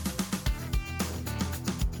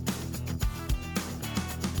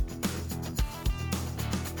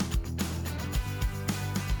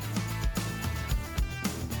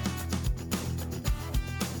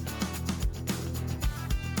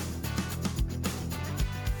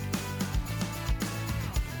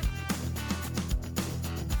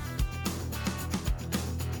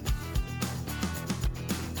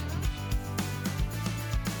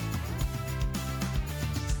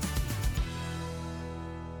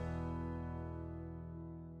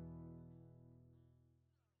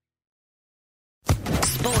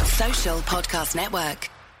 Sports Social Podcast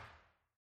Network.